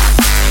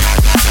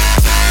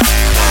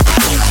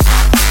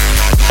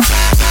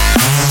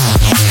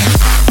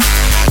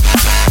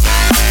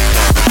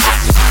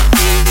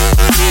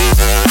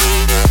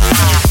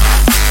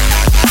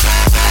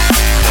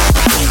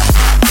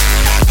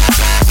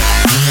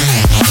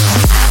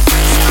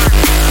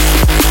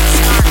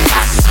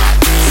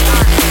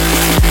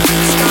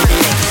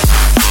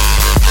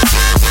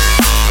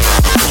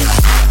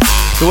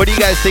 So what do you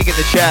guys think in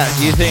the chat?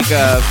 Do you think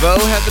Vo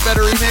had the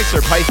better remix or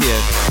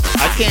Pythias?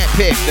 I can't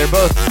pick. They're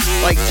both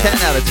like 10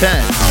 out of 10.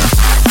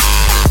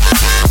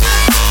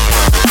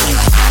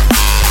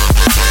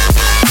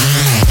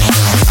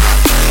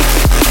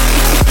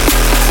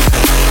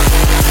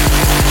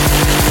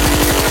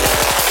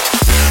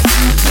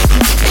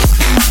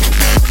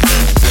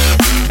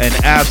 An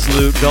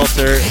absolute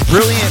belter.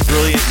 Brilliant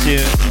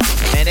tune.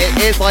 And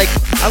it like,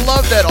 I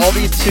love that all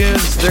these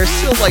tunes, they're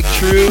still like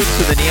true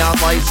to the Neon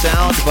Light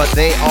sound, but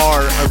they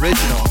are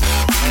original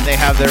and they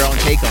have their own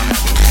take on it.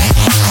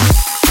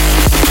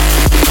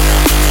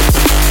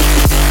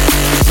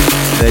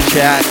 The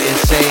chat is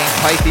saying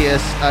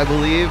Pythias, I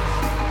believe,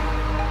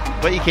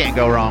 but you can't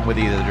go wrong with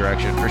either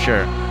direction for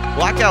sure.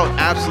 Blackout,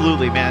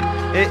 absolutely, man.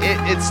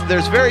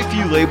 There's very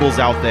few labels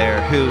out there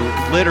who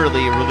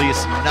literally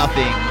release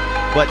nothing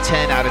but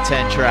 10 out of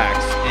 10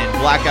 tracks, and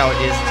Blackout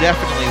is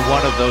definitely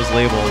one of those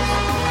labels,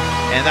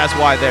 and that's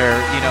why they're,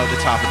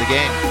 the top of the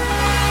game.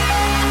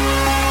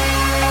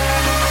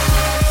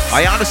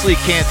 I honestly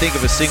can't think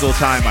of a single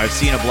time I've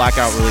seen a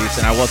Blackout release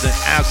and I wasn't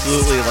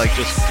absolutely like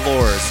just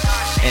floored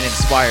and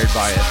inspired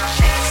by it.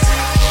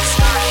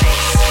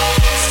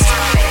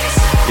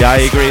 Yeah,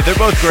 I agree. They're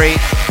both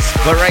great,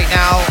 but right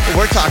now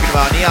we're talking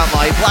about Neon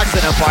Light, Black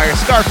Sun Empire,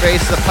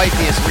 Scarface, the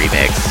Pythias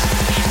remix,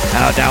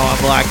 out now on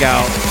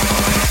Blackout.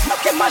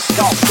 Look at my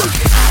skull.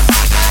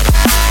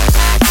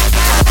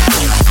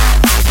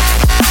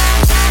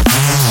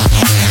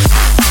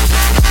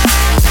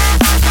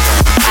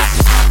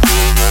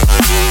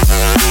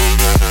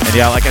 And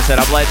yeah, like I said,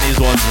 I'm letting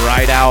these ones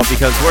ride out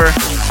because we're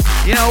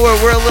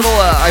a little,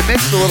 I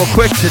mixed a little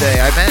quick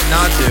today. I meant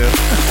not to.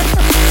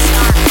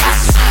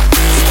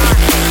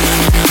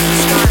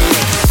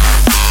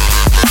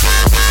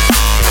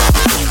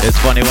 It's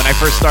funny, when I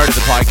first started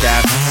the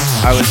podcast,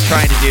 I was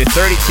trying to do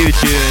 32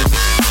 tunes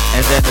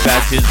and then the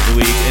bad tunes of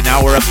the week, and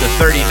now we're up to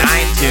 39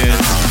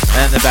 tunes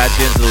and the bad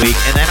tunes of the week,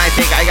 and then I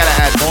think I gotta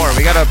add more.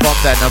 We gotta bump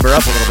that number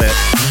up a little bit.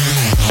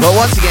 But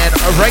once again,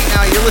 right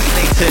now you're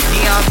listening to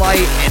Neon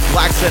Light and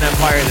Black Sun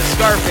Empire, the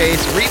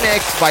Scarface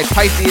remix by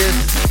Pythias,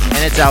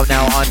 and it's out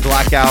now on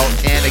Blackout.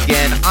 And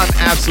again, I'm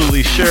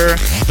absolutely sure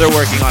they're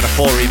working on a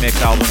full remix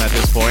album at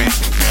this point.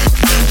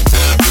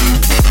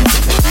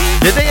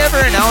 Did they ever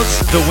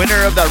announce the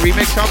winner of that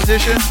remix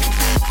competition?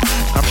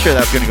 I'm sure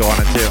that's going to go on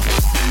it too.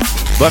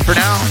 But for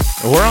now,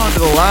 we're on to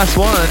the last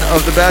one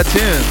of the bad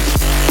tunes.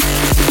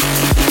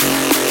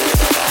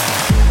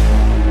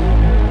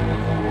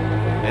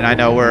 And I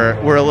know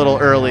we're a little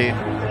early.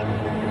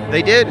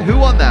 They did? Who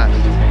won that?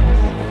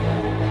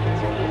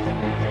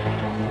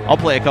 I'll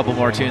play a couple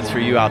more tunes for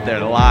you out there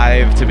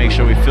live to make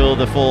sure we fill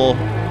the full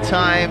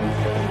time.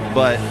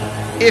 But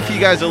if you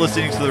guys are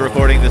listening to the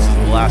recording, this is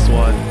the last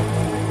one.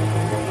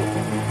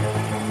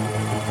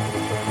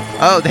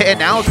 Oh, they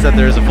announced that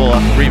there's a full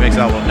remix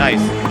album.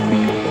 Nice.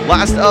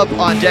 Last up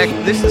on deck,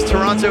 this is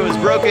Toronto is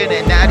Broken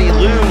and Natty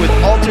Lou with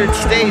Altered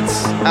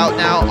States, out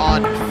now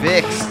on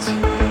Fixed.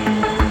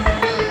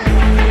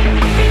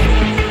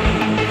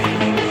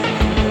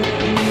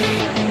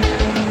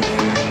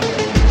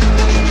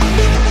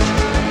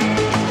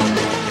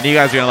 And you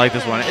guys are going to like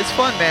this one. It's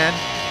fun, man.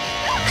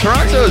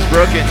 Toronto is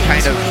Broken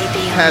kind of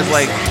has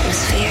like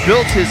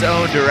built his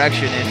own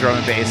direction in drum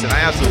and bass, and I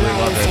absolutely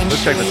love it.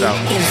 Let's check this out. I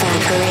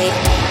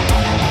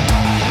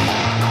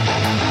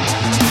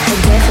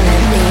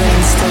definitely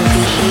wouldn't still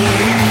be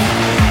here,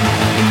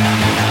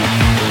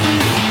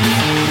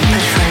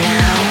 but for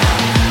now,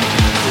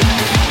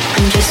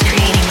 I'm just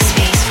creating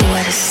space for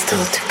what is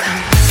still to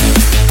come.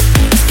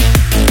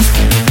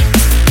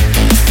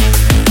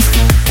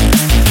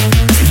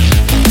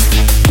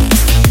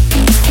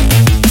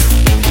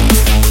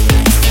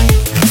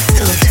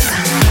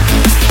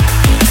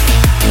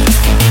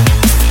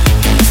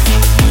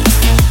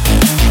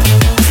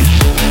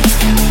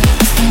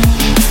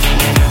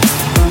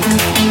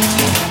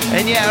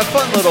 And yeah, a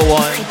fun little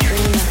one.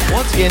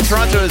 Once again,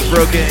 Toronto is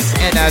Broken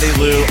and Natty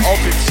Lou,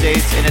 Altered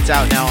States, and it's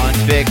out now on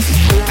Vix.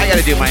 I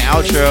gotta do my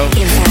outro.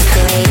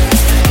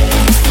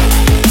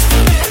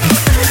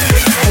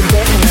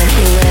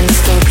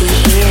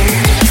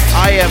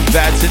 I am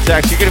Bad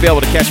Syntax. You're gonna be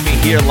able to catch me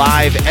here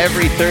live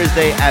every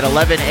Thursday at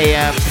 11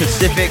 a.m.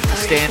 Pacific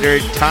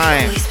Standard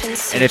Time.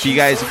 And if you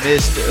guys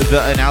missed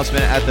the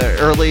announcement at the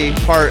early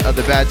part of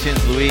the Bad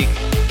Tunes of the Week,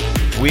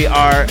 we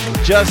are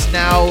just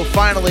now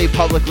finally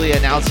publicly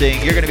announcing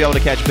you're going to be able to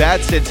catch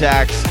Bad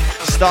Syntax,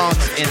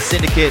 Stonks, and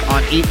Syndicate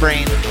on Eat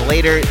Brain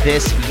later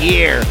this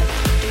year.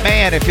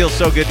 Man, it feels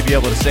so good to be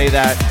able to say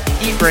that.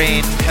 Eat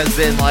Brain has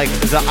been like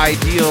the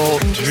ideal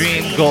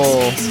dream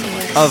goal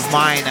of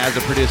mine as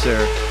a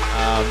producer.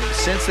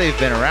 Since they've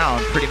been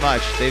around, pretty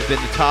much. They've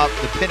been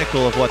the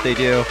pinnacle of what they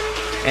do.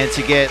 And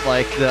to get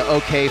like the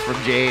okay from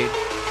Jade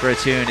for a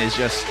tune is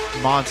just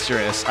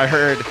monstrous. I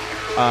heard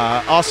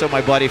also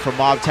my buddy from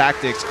Mob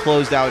Tactics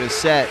closed out his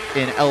set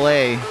in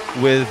LA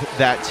with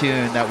that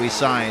tune that we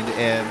signed,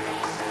 and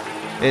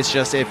it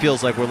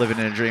feels like we're living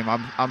in a dream.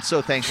 I'm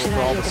so thankful for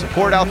all the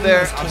support out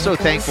there. I'm so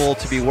thankful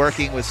to be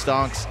working with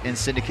Stonks and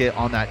Syndicate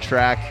on that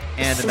track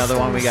and another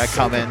one we got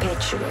coming.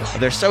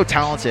 They're so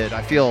talented.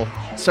 I feel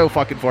so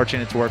fucking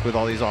fortunate to work with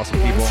all these awesome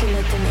people.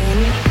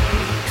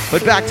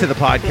 But back to the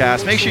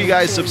podcast. Make sure you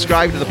guys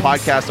subscribe to the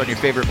podcast on your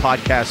favorite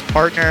podcast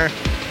partner.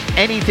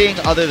 Anything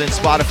other than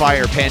Spotify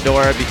or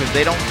Pandora, because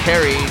they don't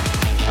carry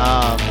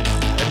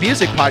a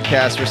music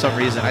podcast for some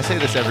reason. I say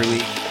this every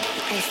week.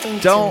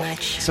 Don't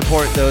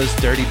support those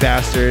dirty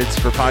bastards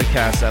for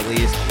podcasts, at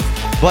least.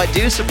 But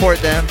do support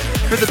them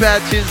for the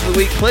Bad Tunes of the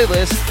Week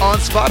playlist on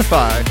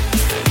Spotify.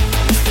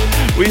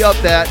 We up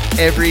that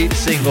every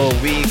single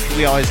week.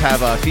 We always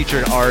have a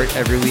featured art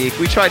every week.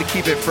 We try to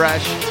keep it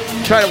fresh.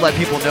 Try to let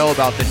people know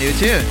about the new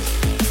tunes.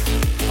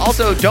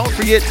 Also, don't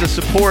forget to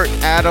support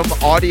Adam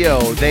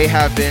Audio. They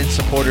have been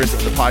supporters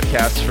of the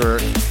podcast for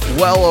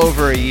well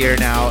over a year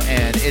now,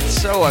 and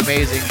it's so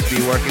amazing to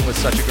be working with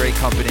such a great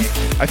company.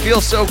 I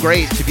feel so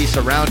great to be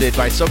surrounded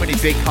by so many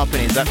big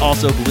companies that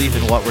also believe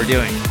in what we're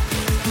doing.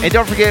 And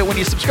don't forget, when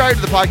you subscribe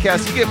to the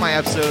podcast, you get my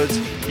episodes,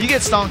 you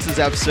get Stonks'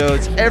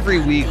 episodes. Every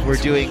week, we're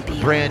doing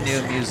brand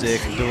new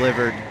music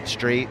delivered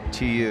straight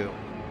to you.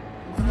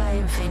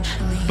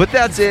 But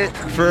that's it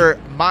for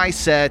my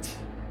set.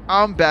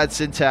 I'm Bad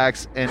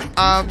Syntax, and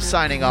I'm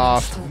signing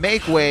off.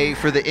 Make way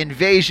for the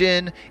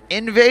Invasion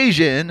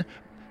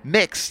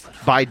mixed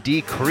by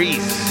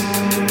Decrease.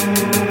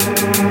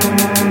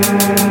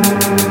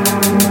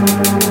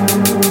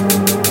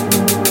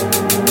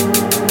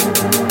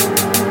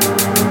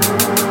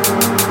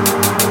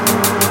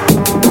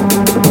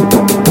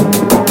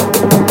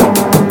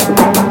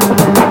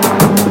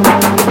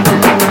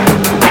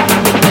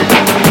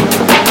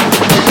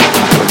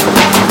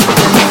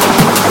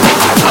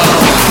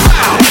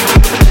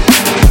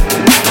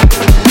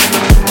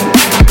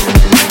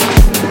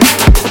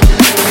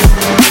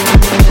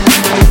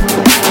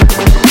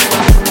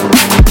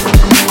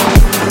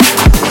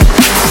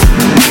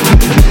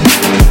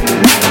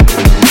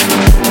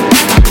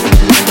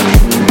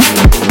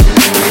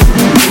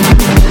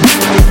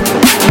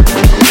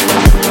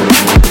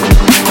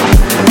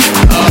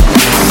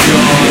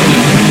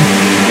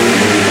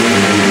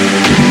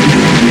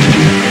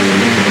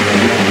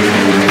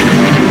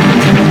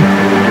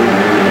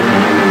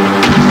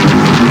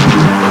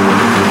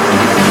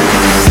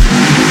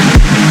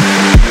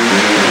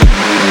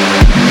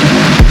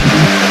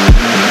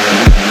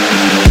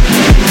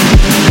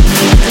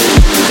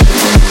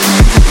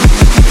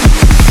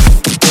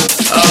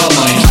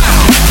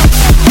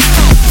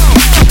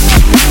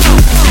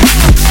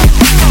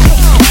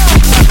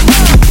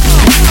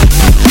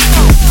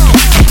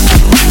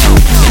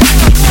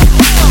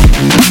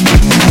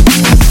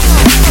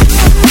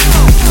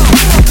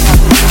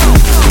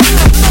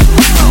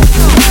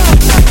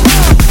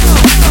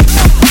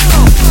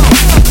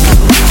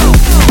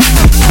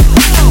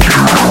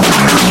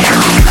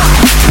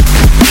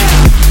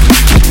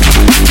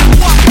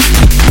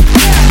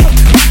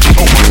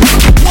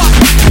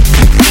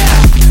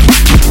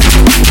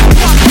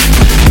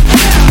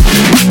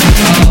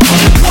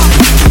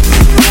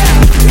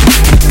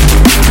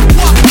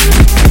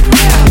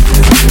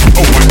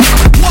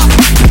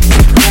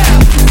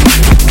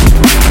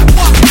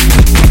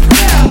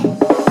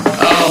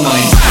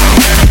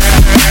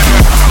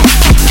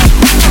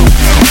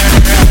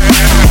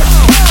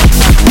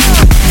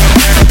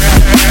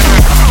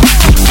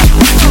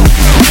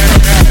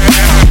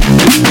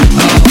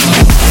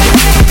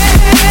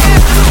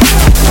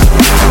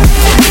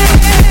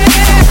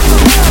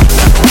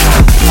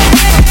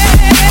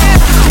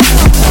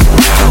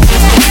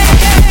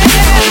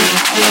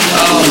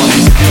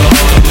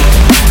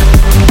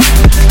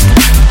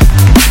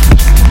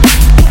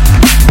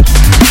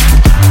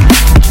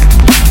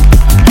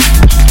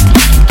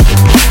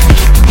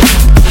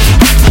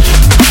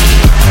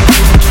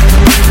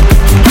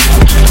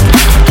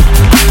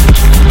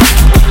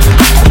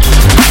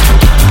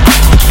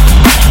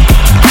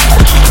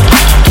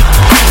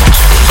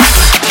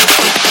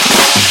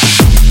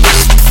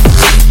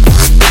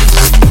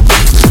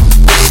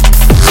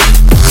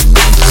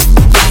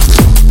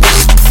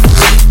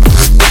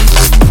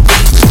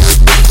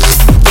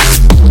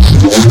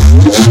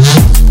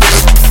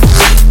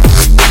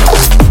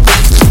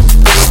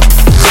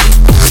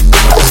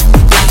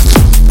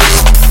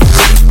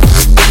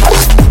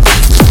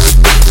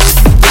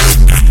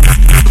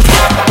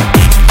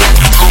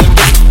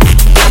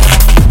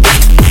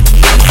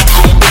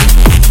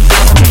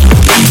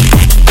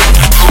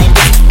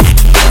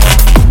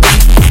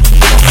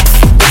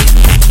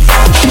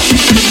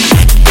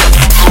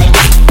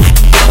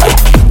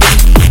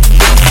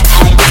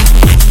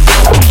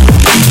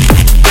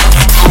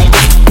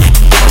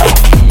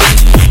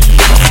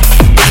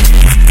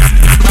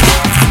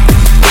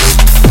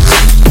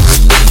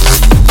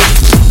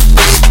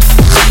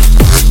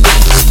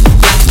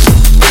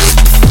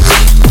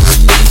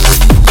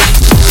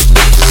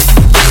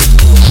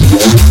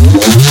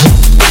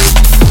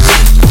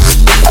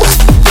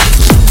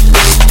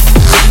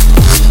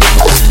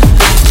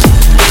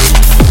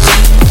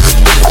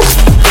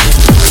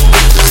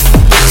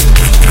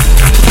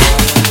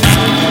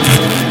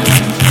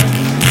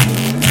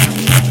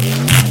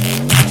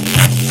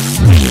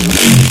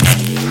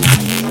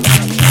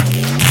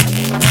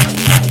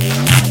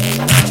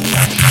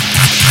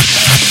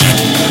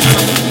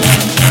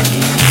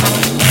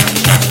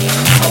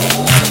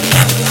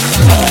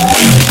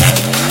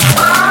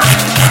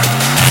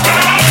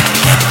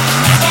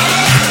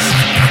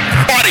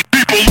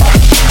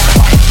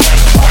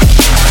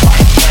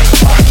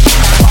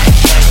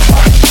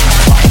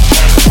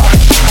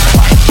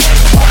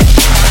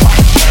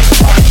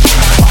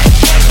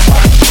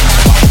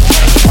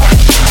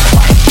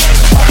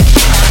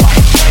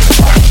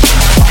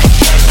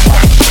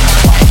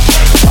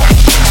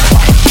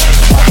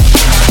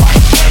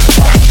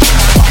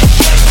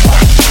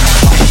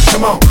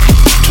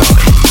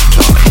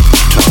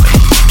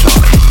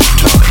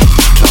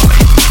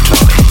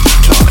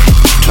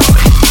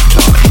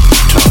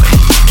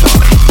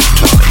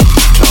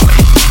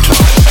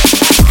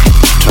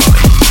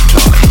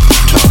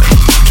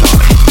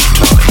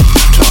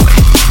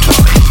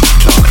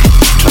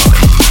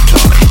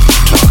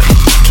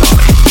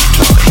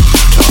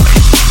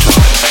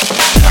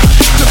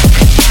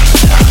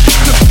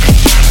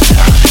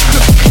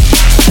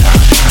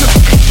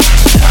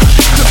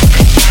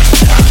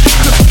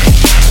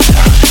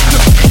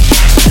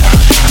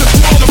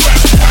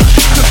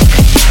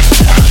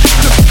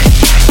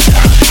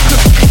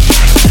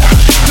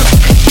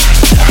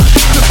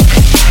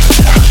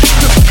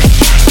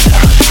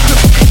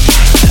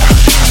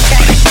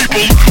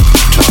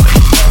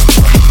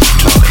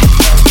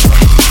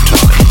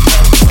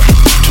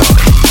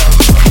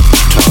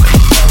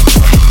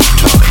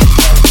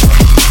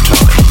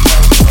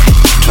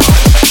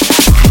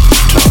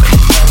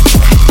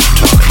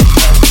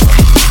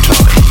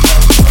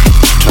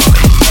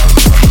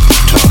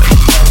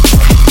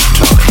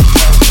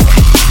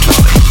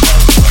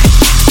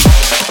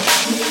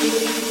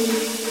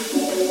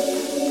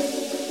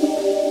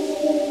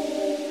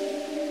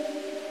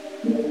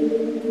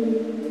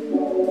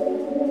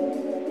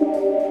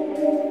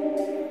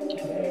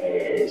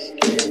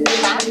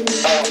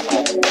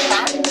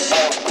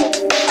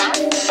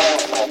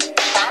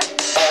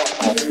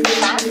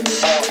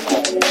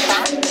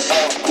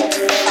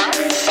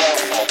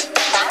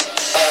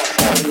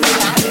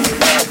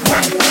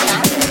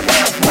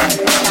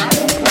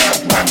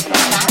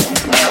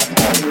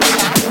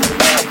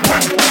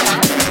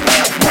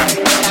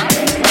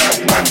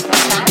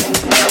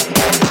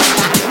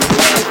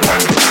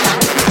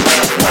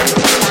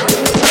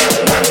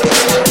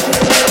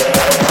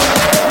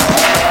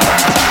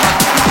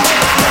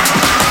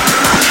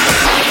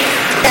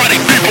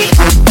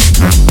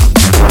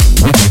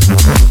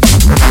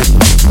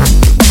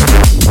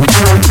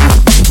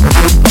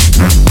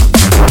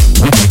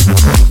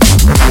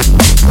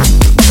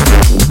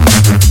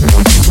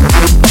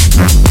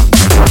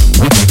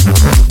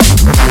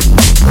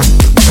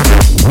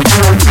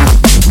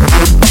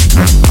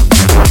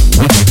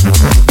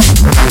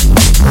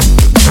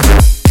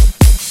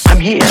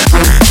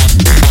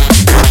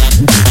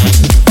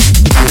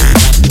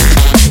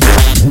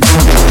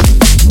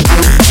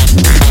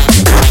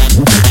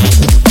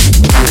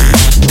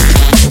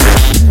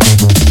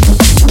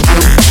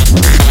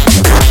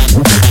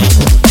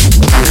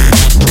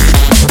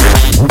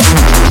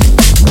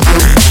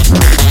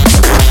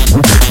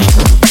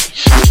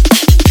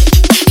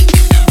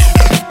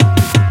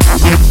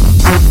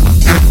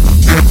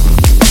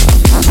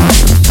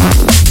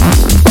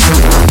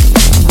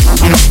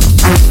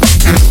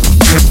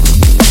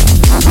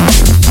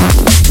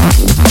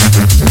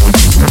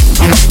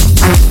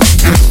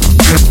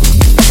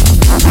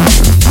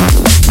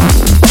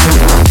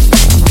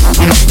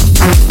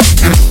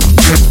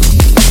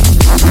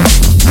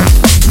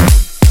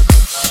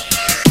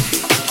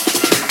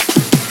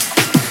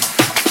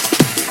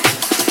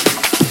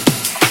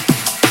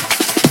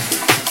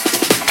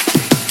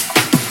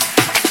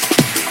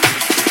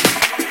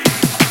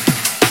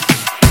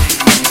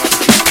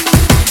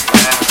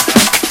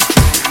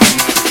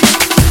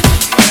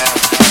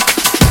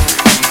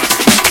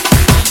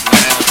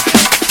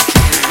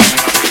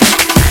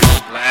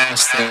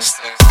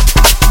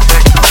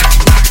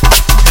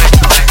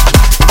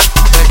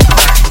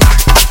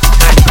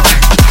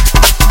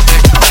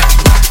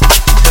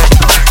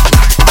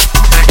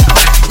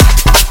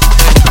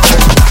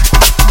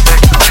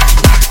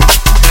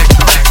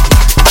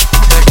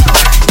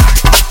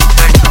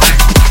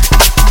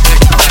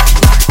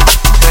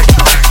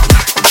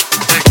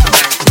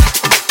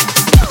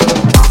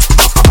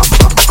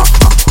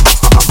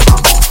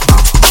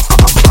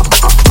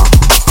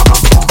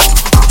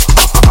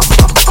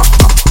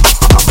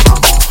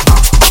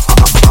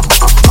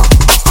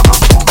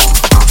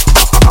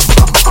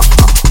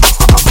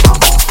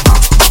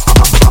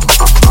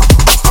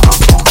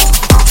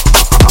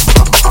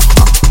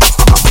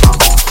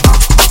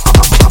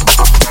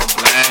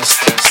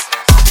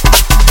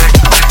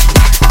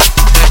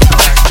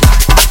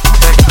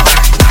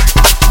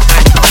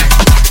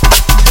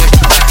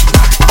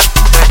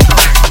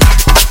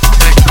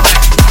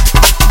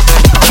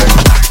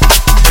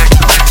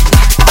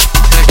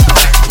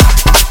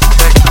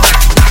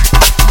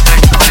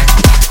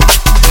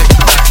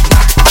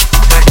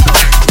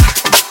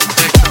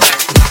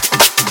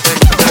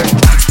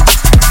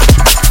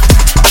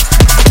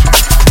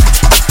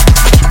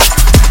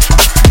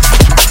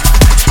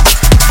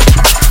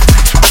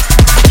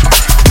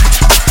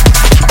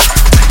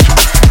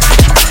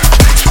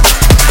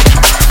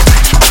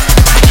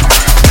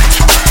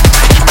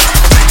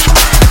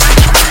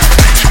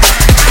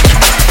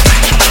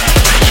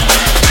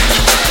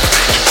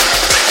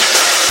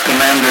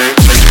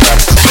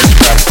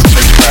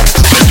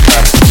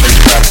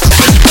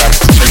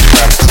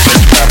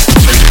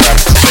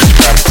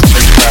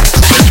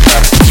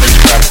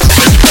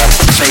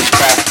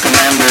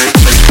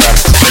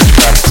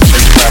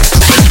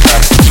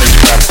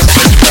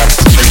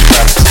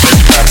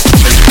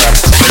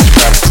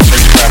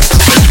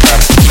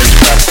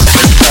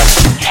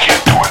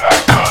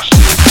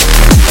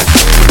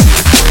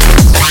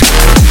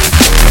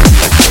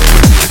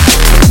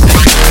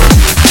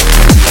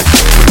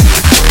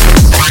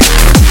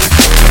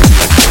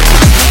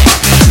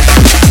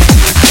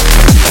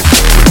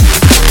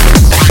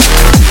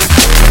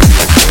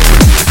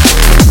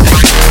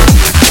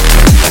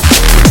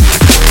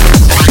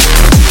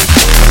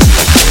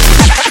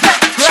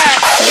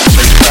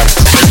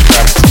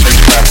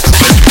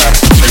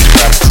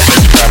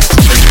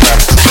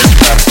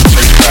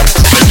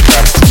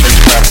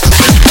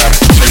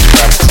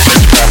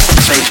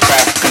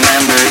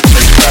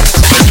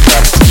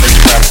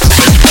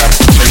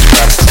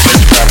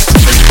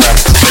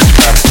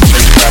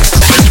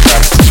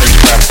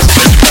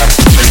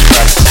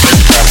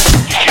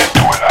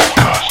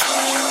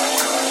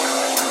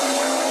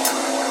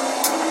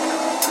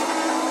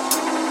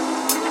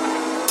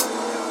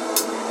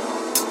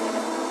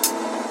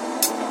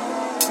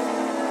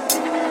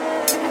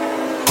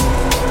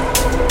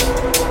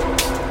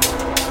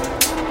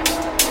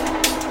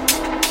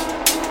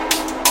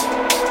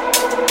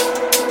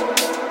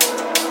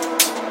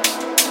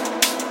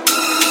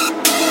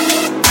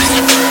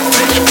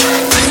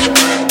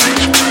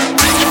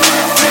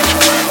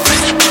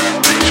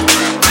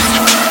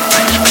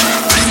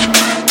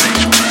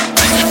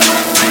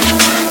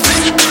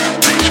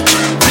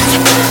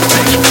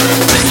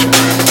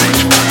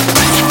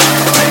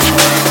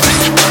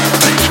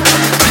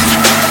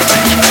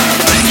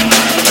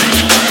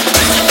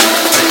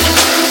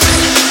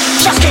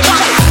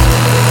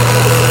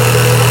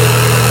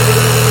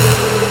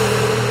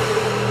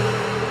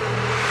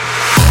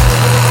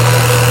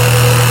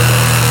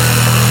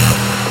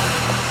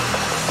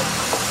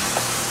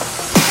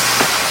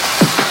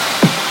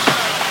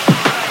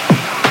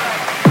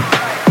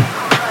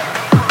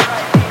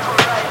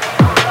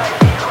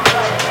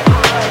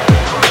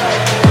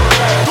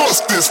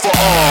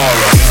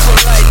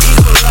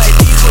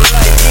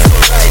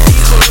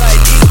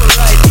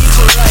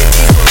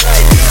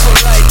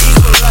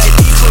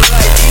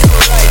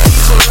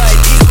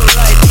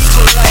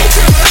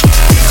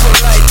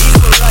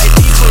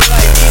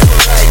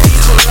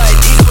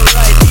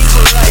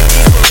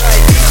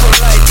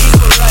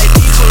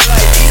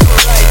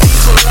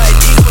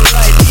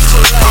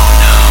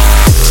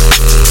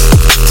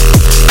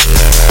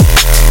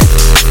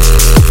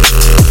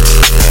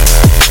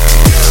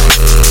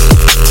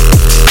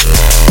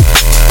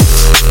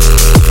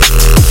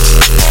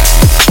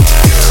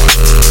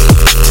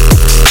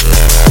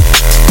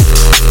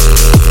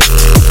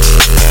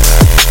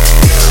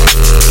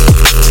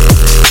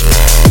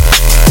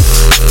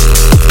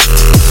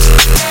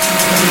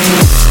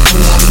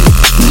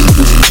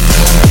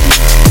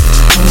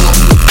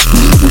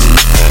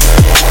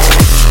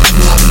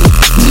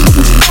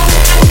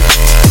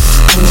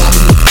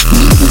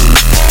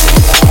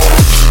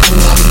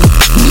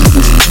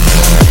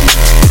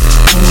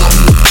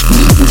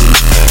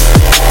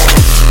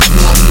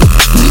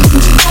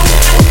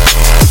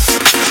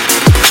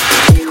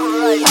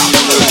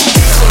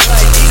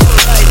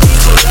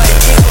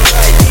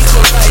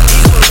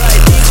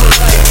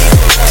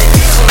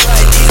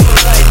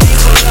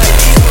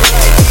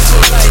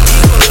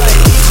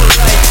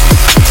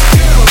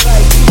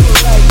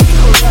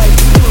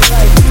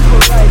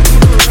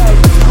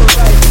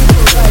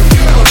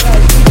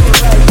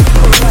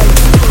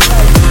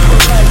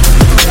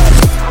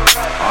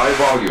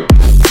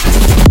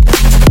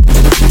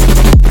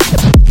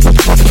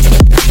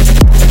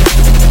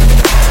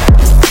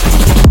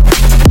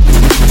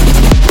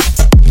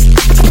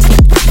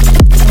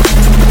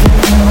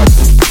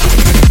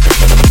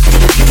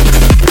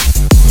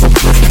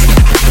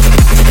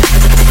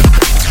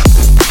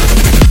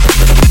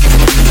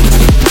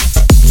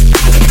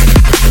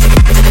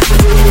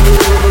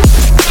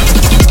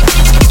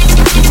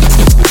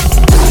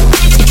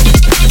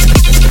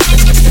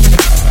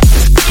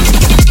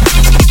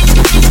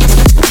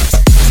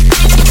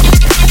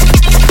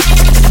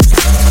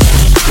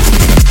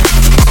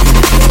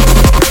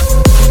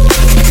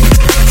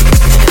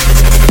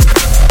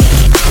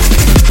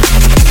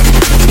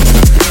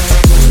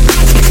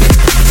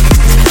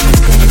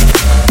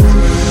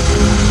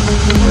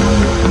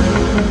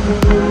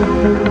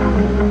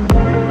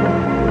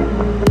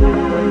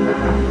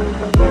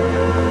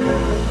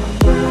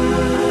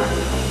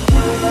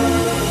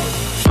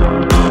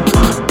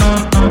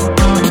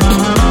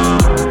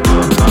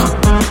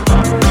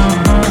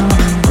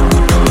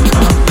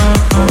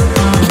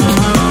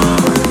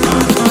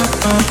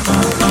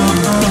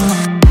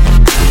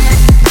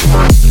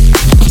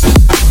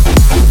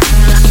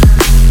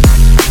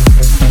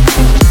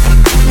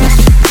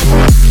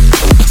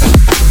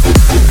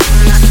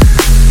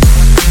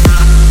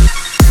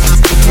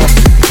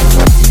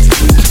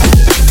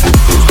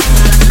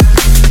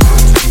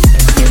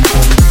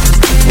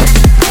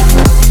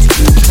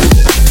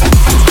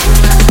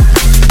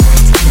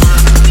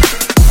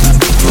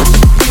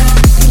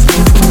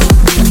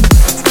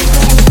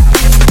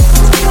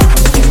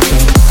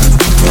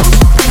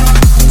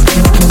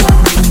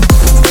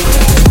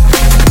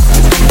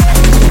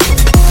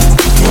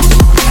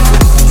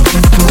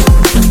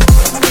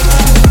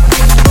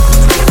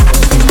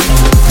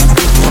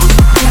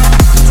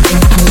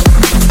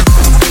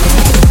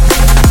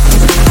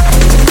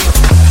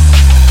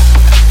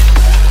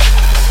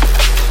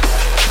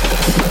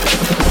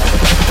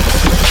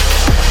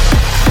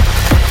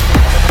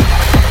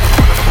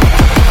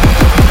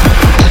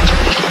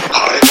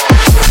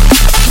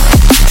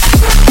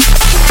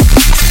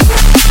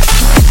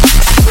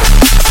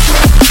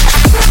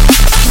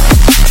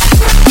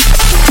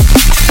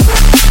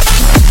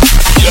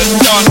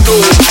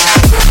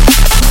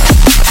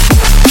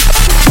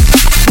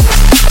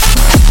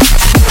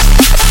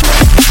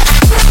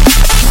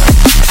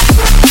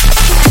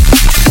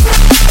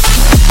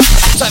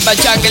 My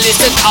jungle is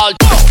an all.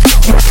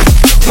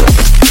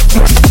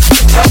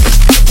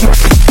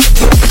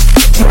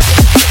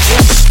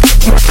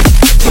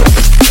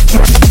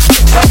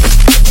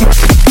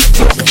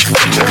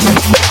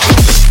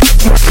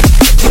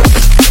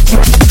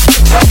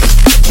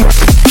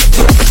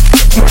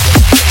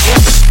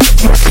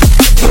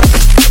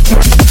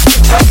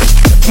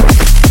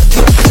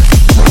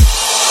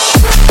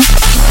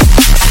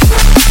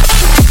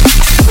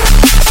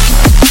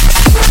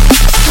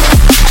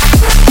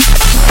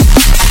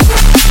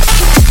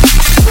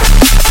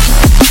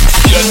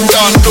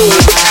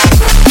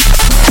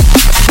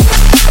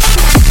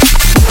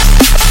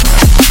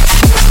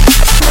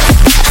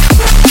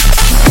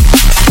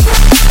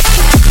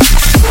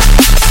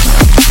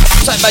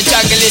 My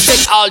jungle is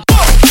an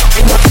all.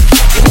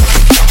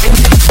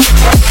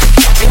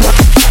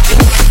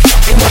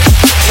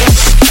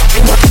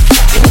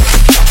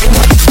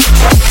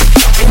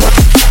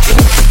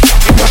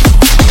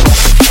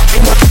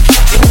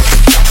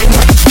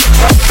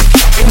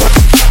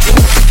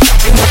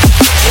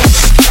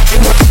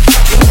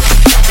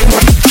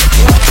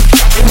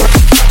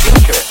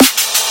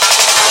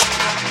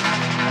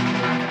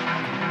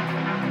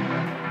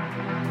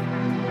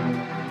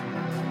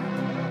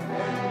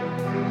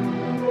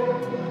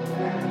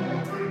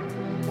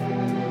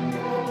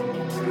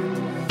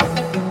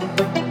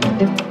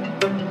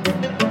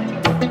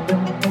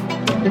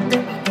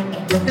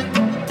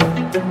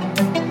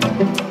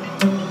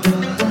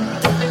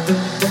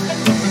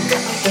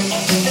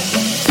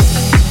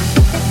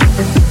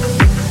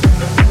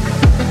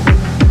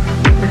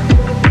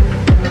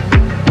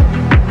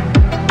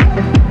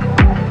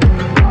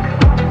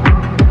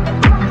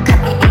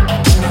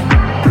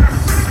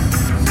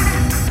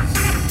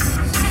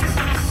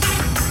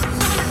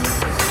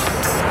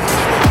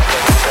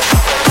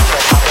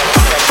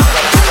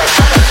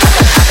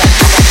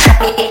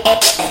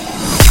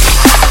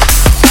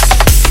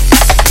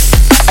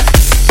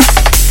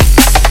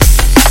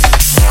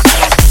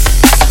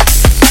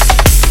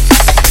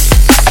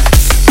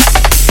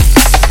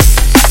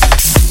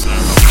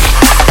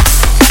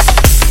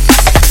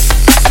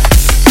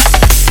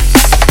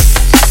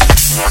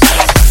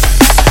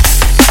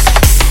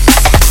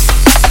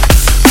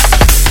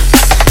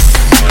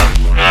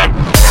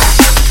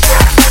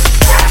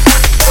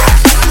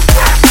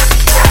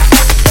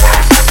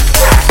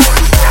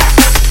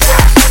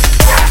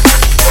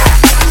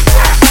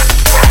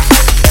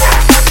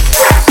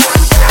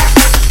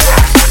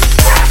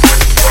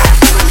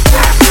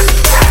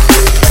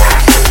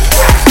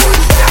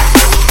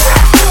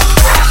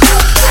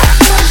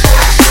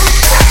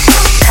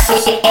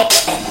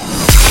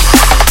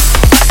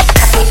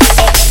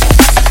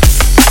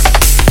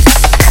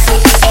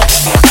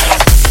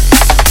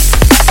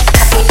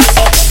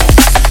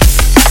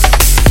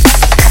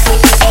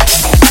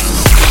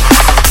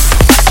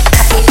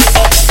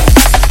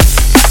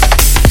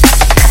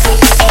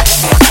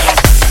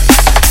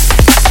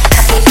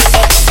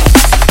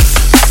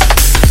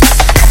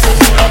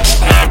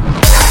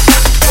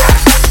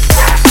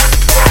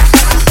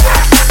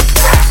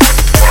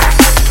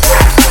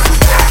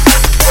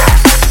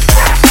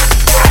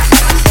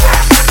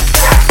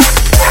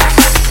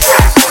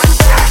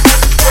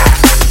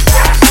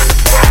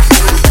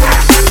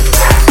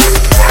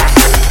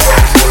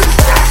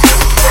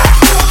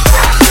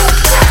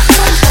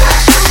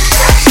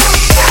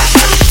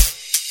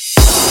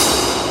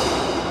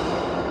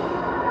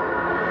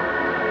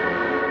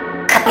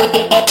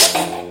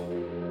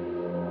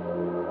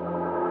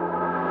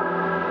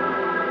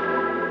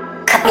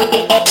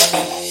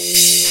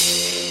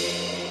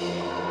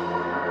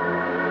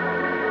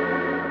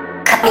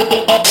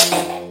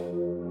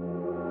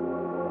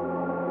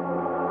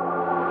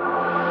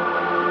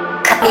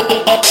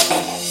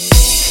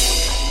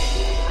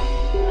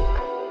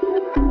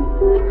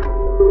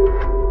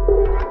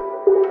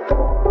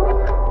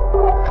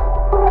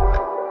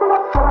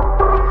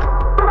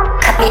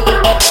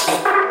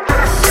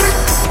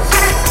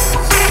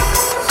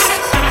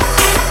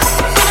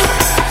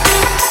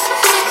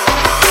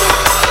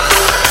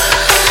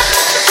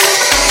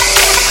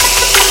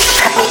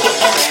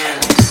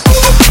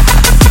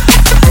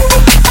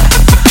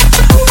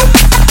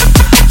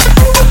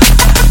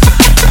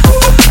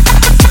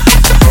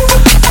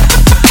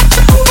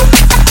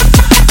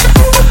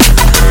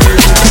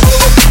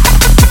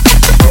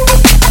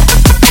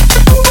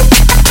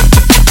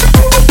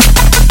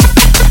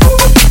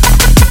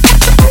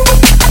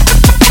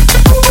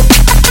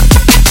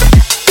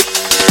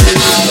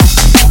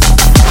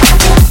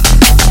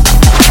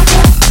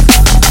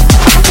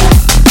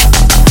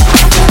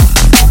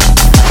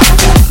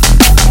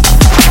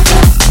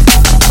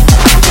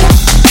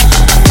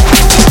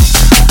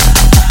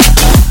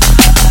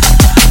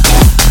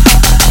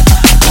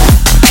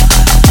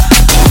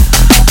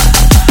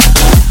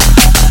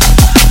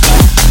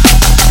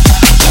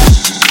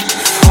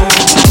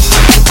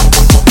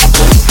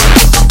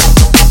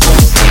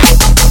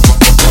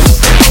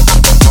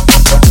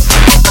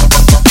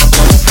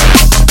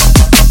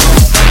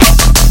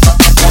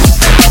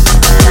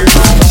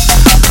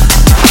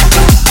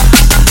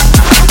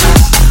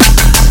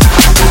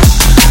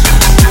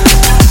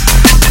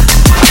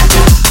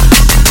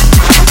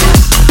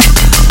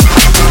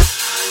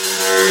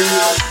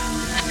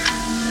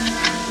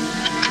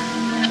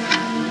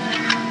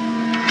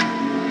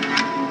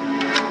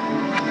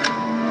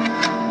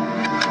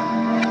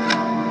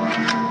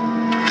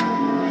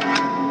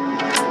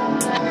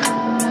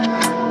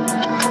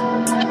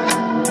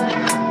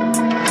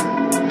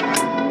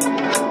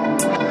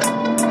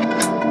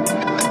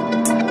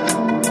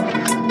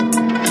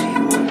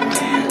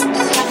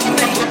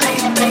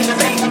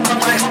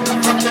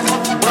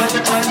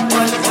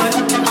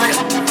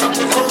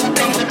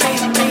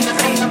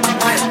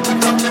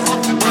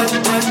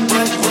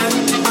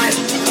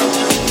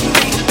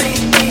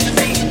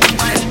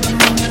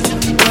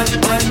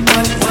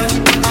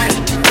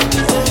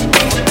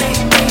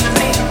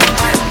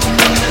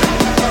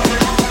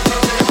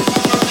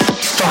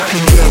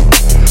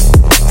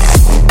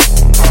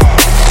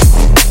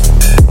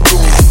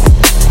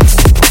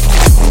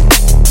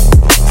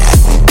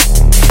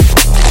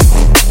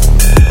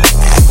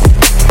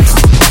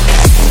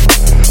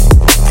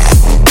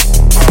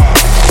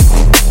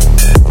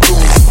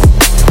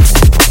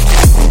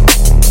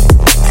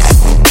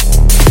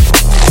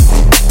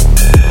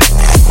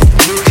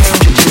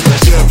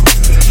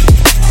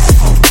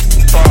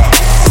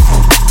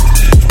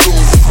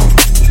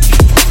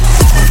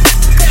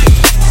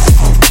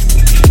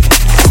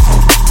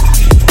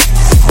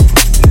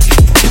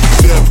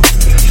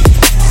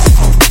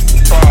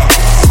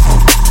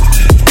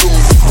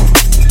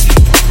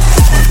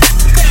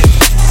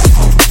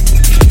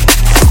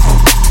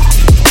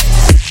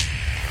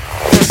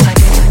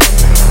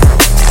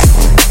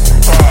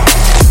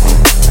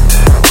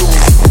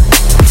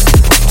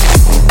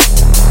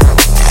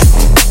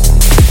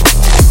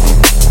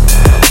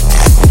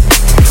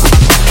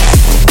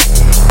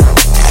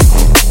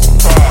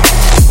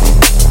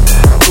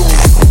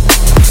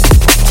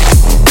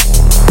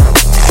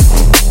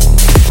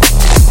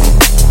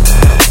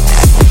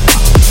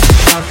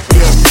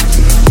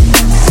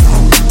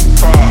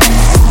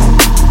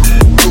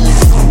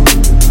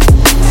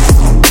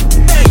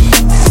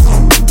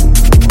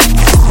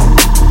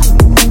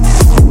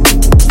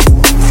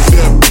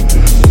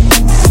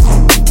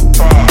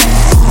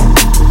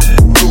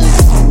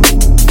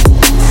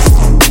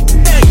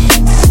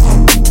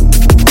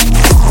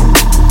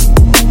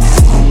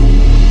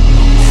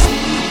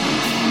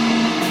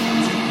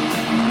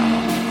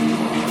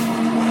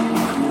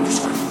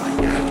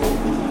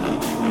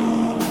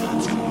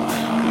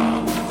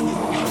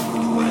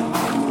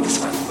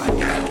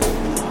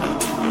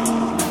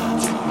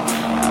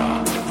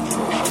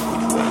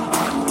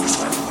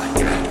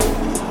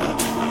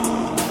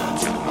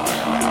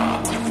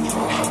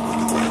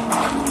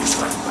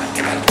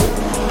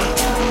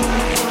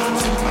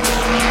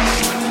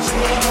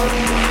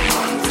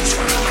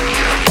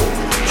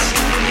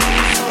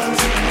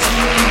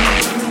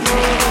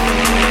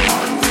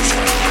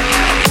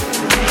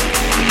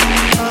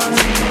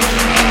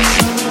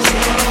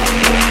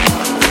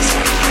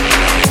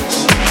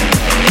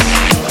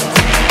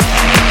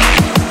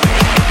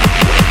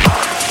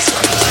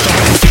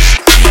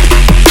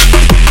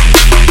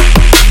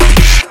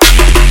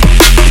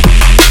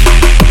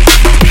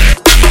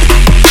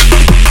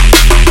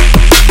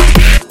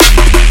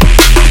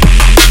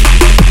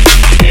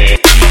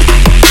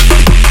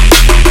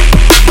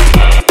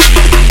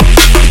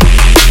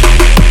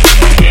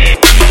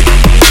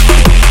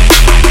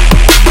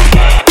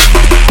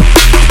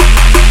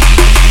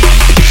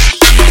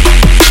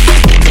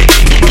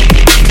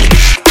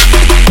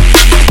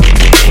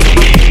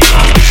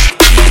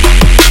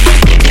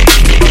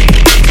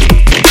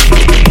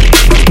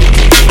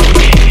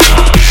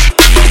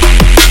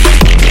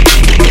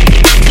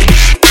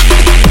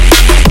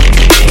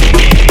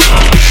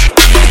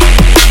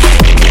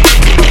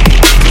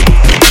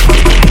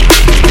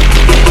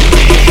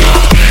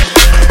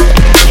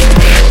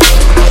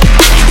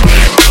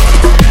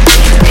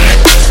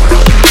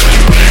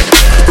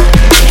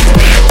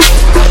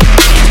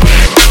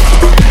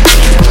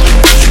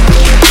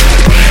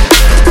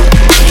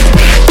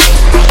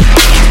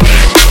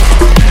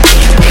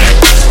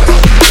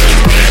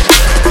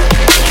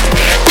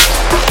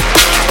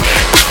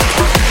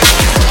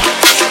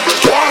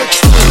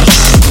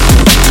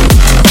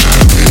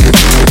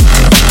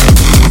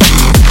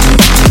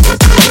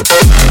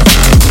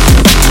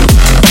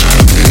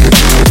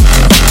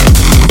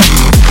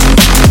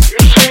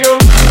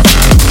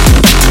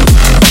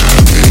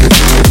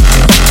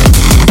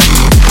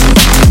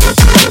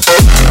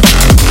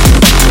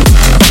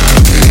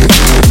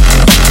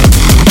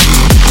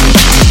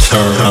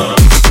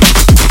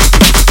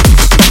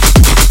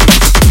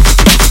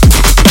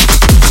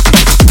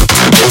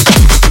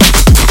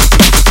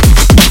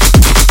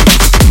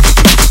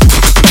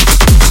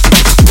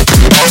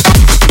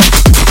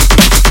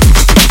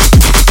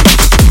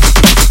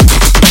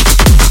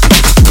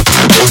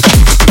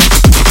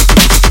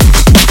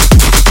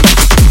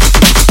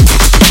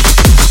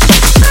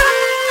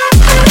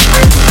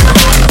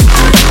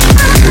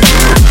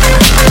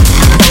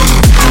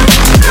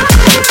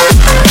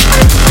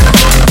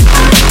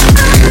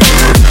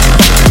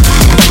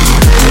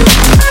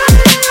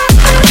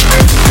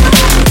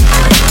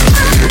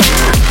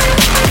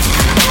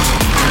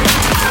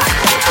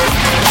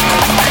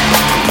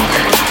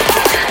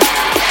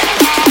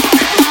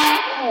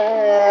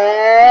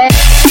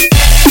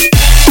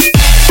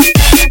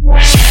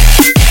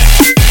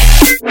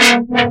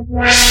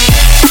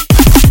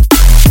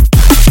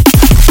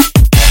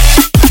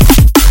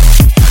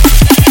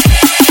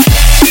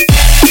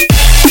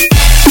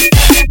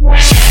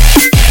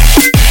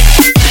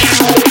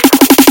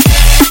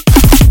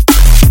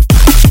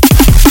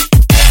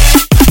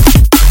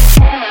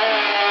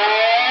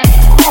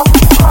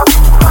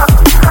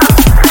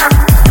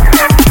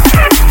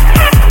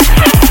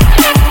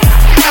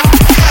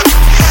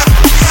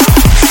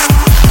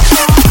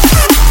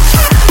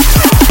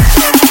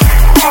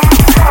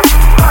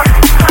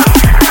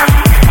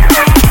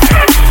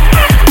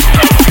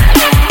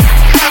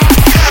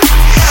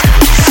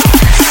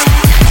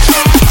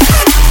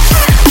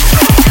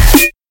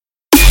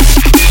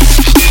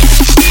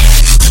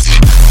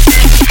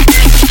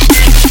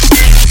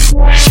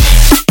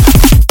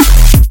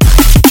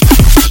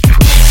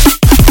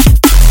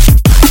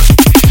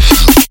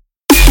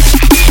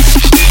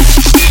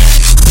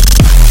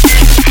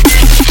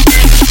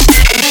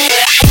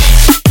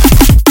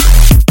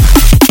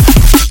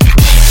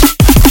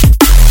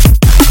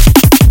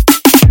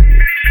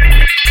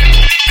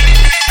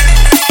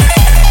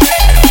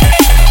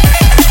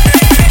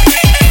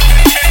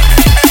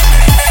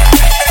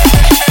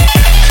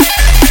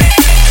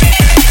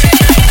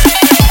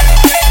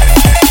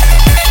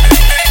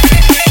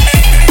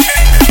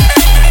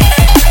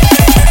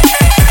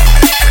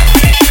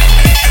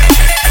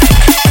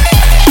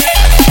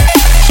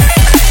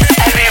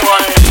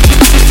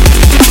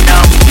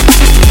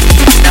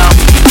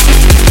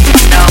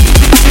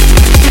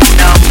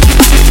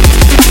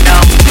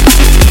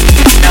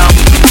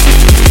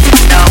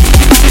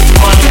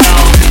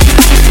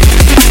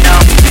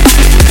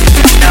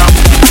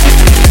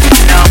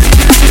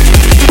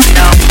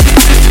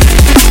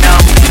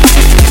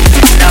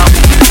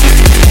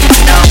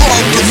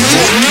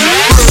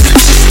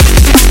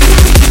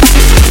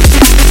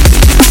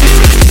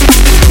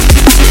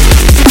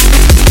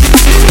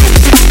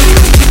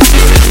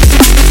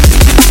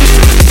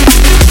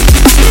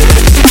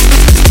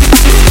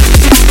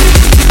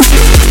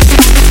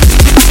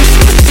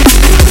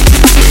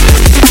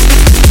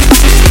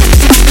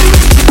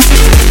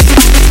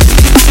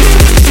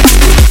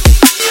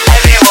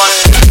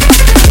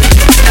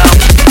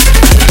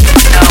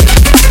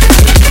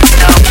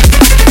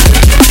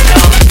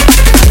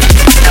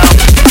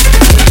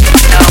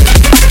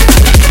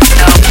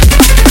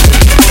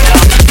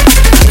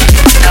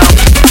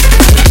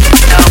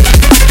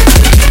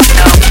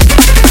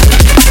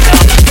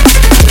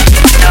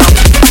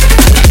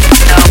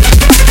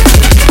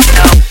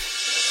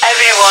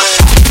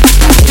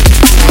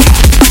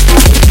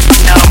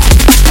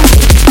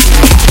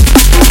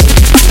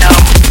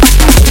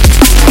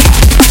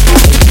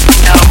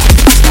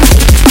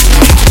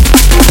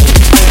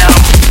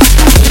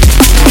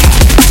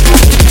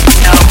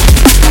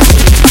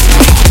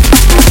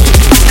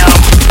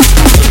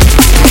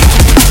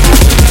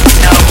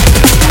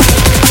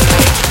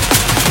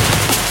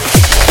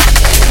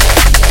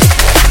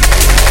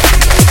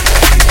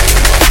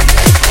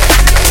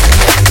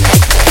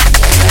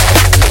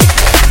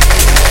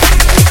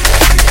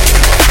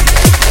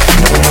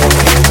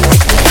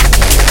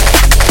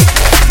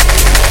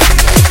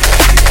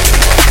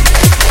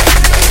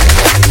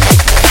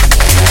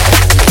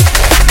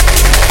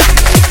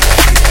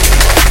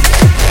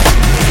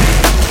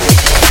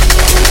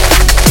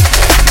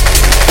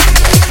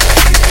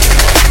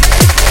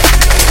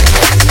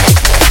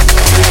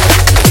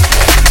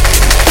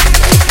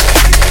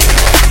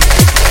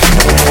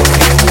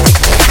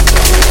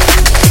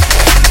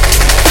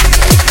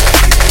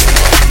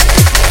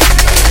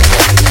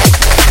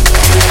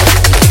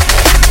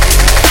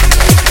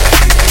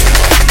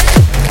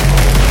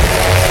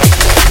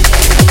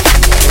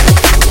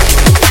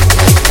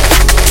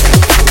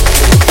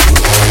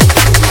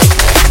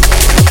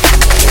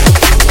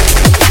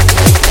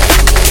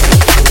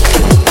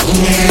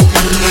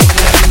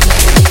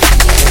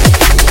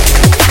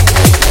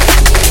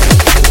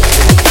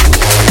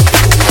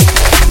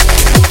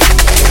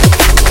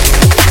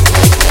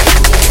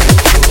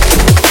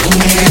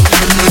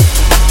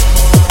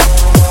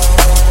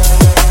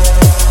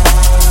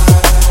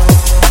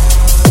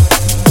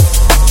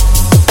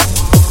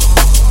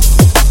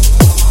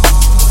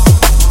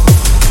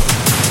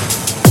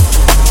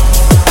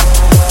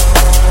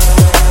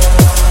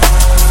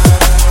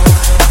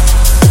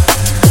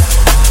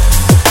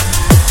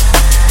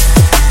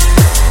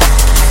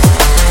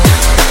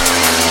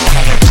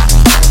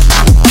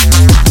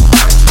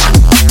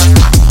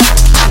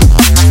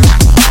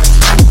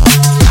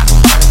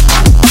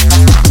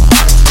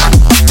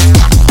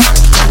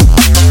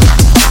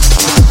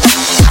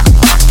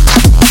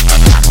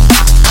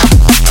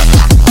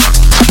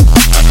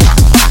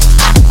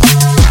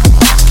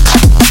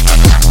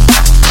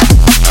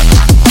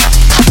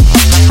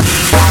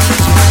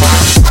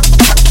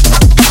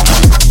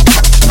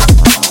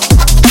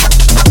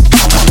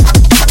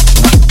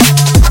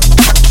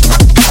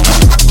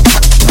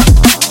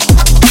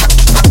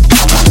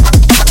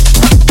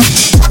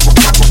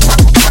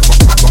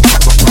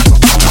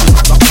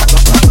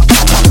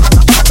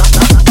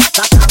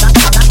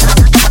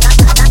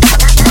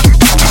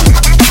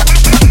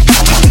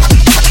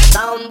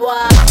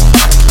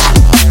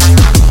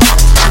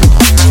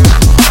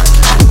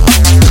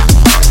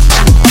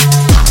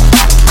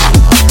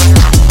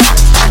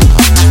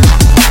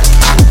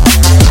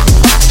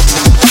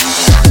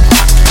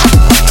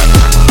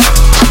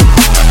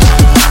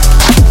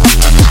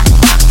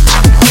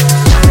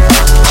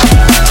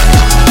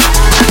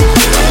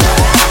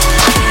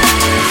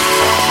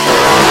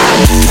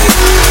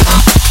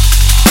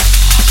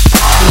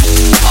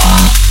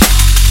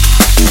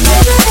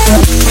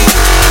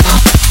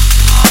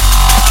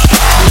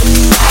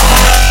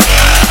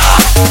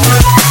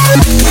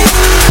 We'll be right back.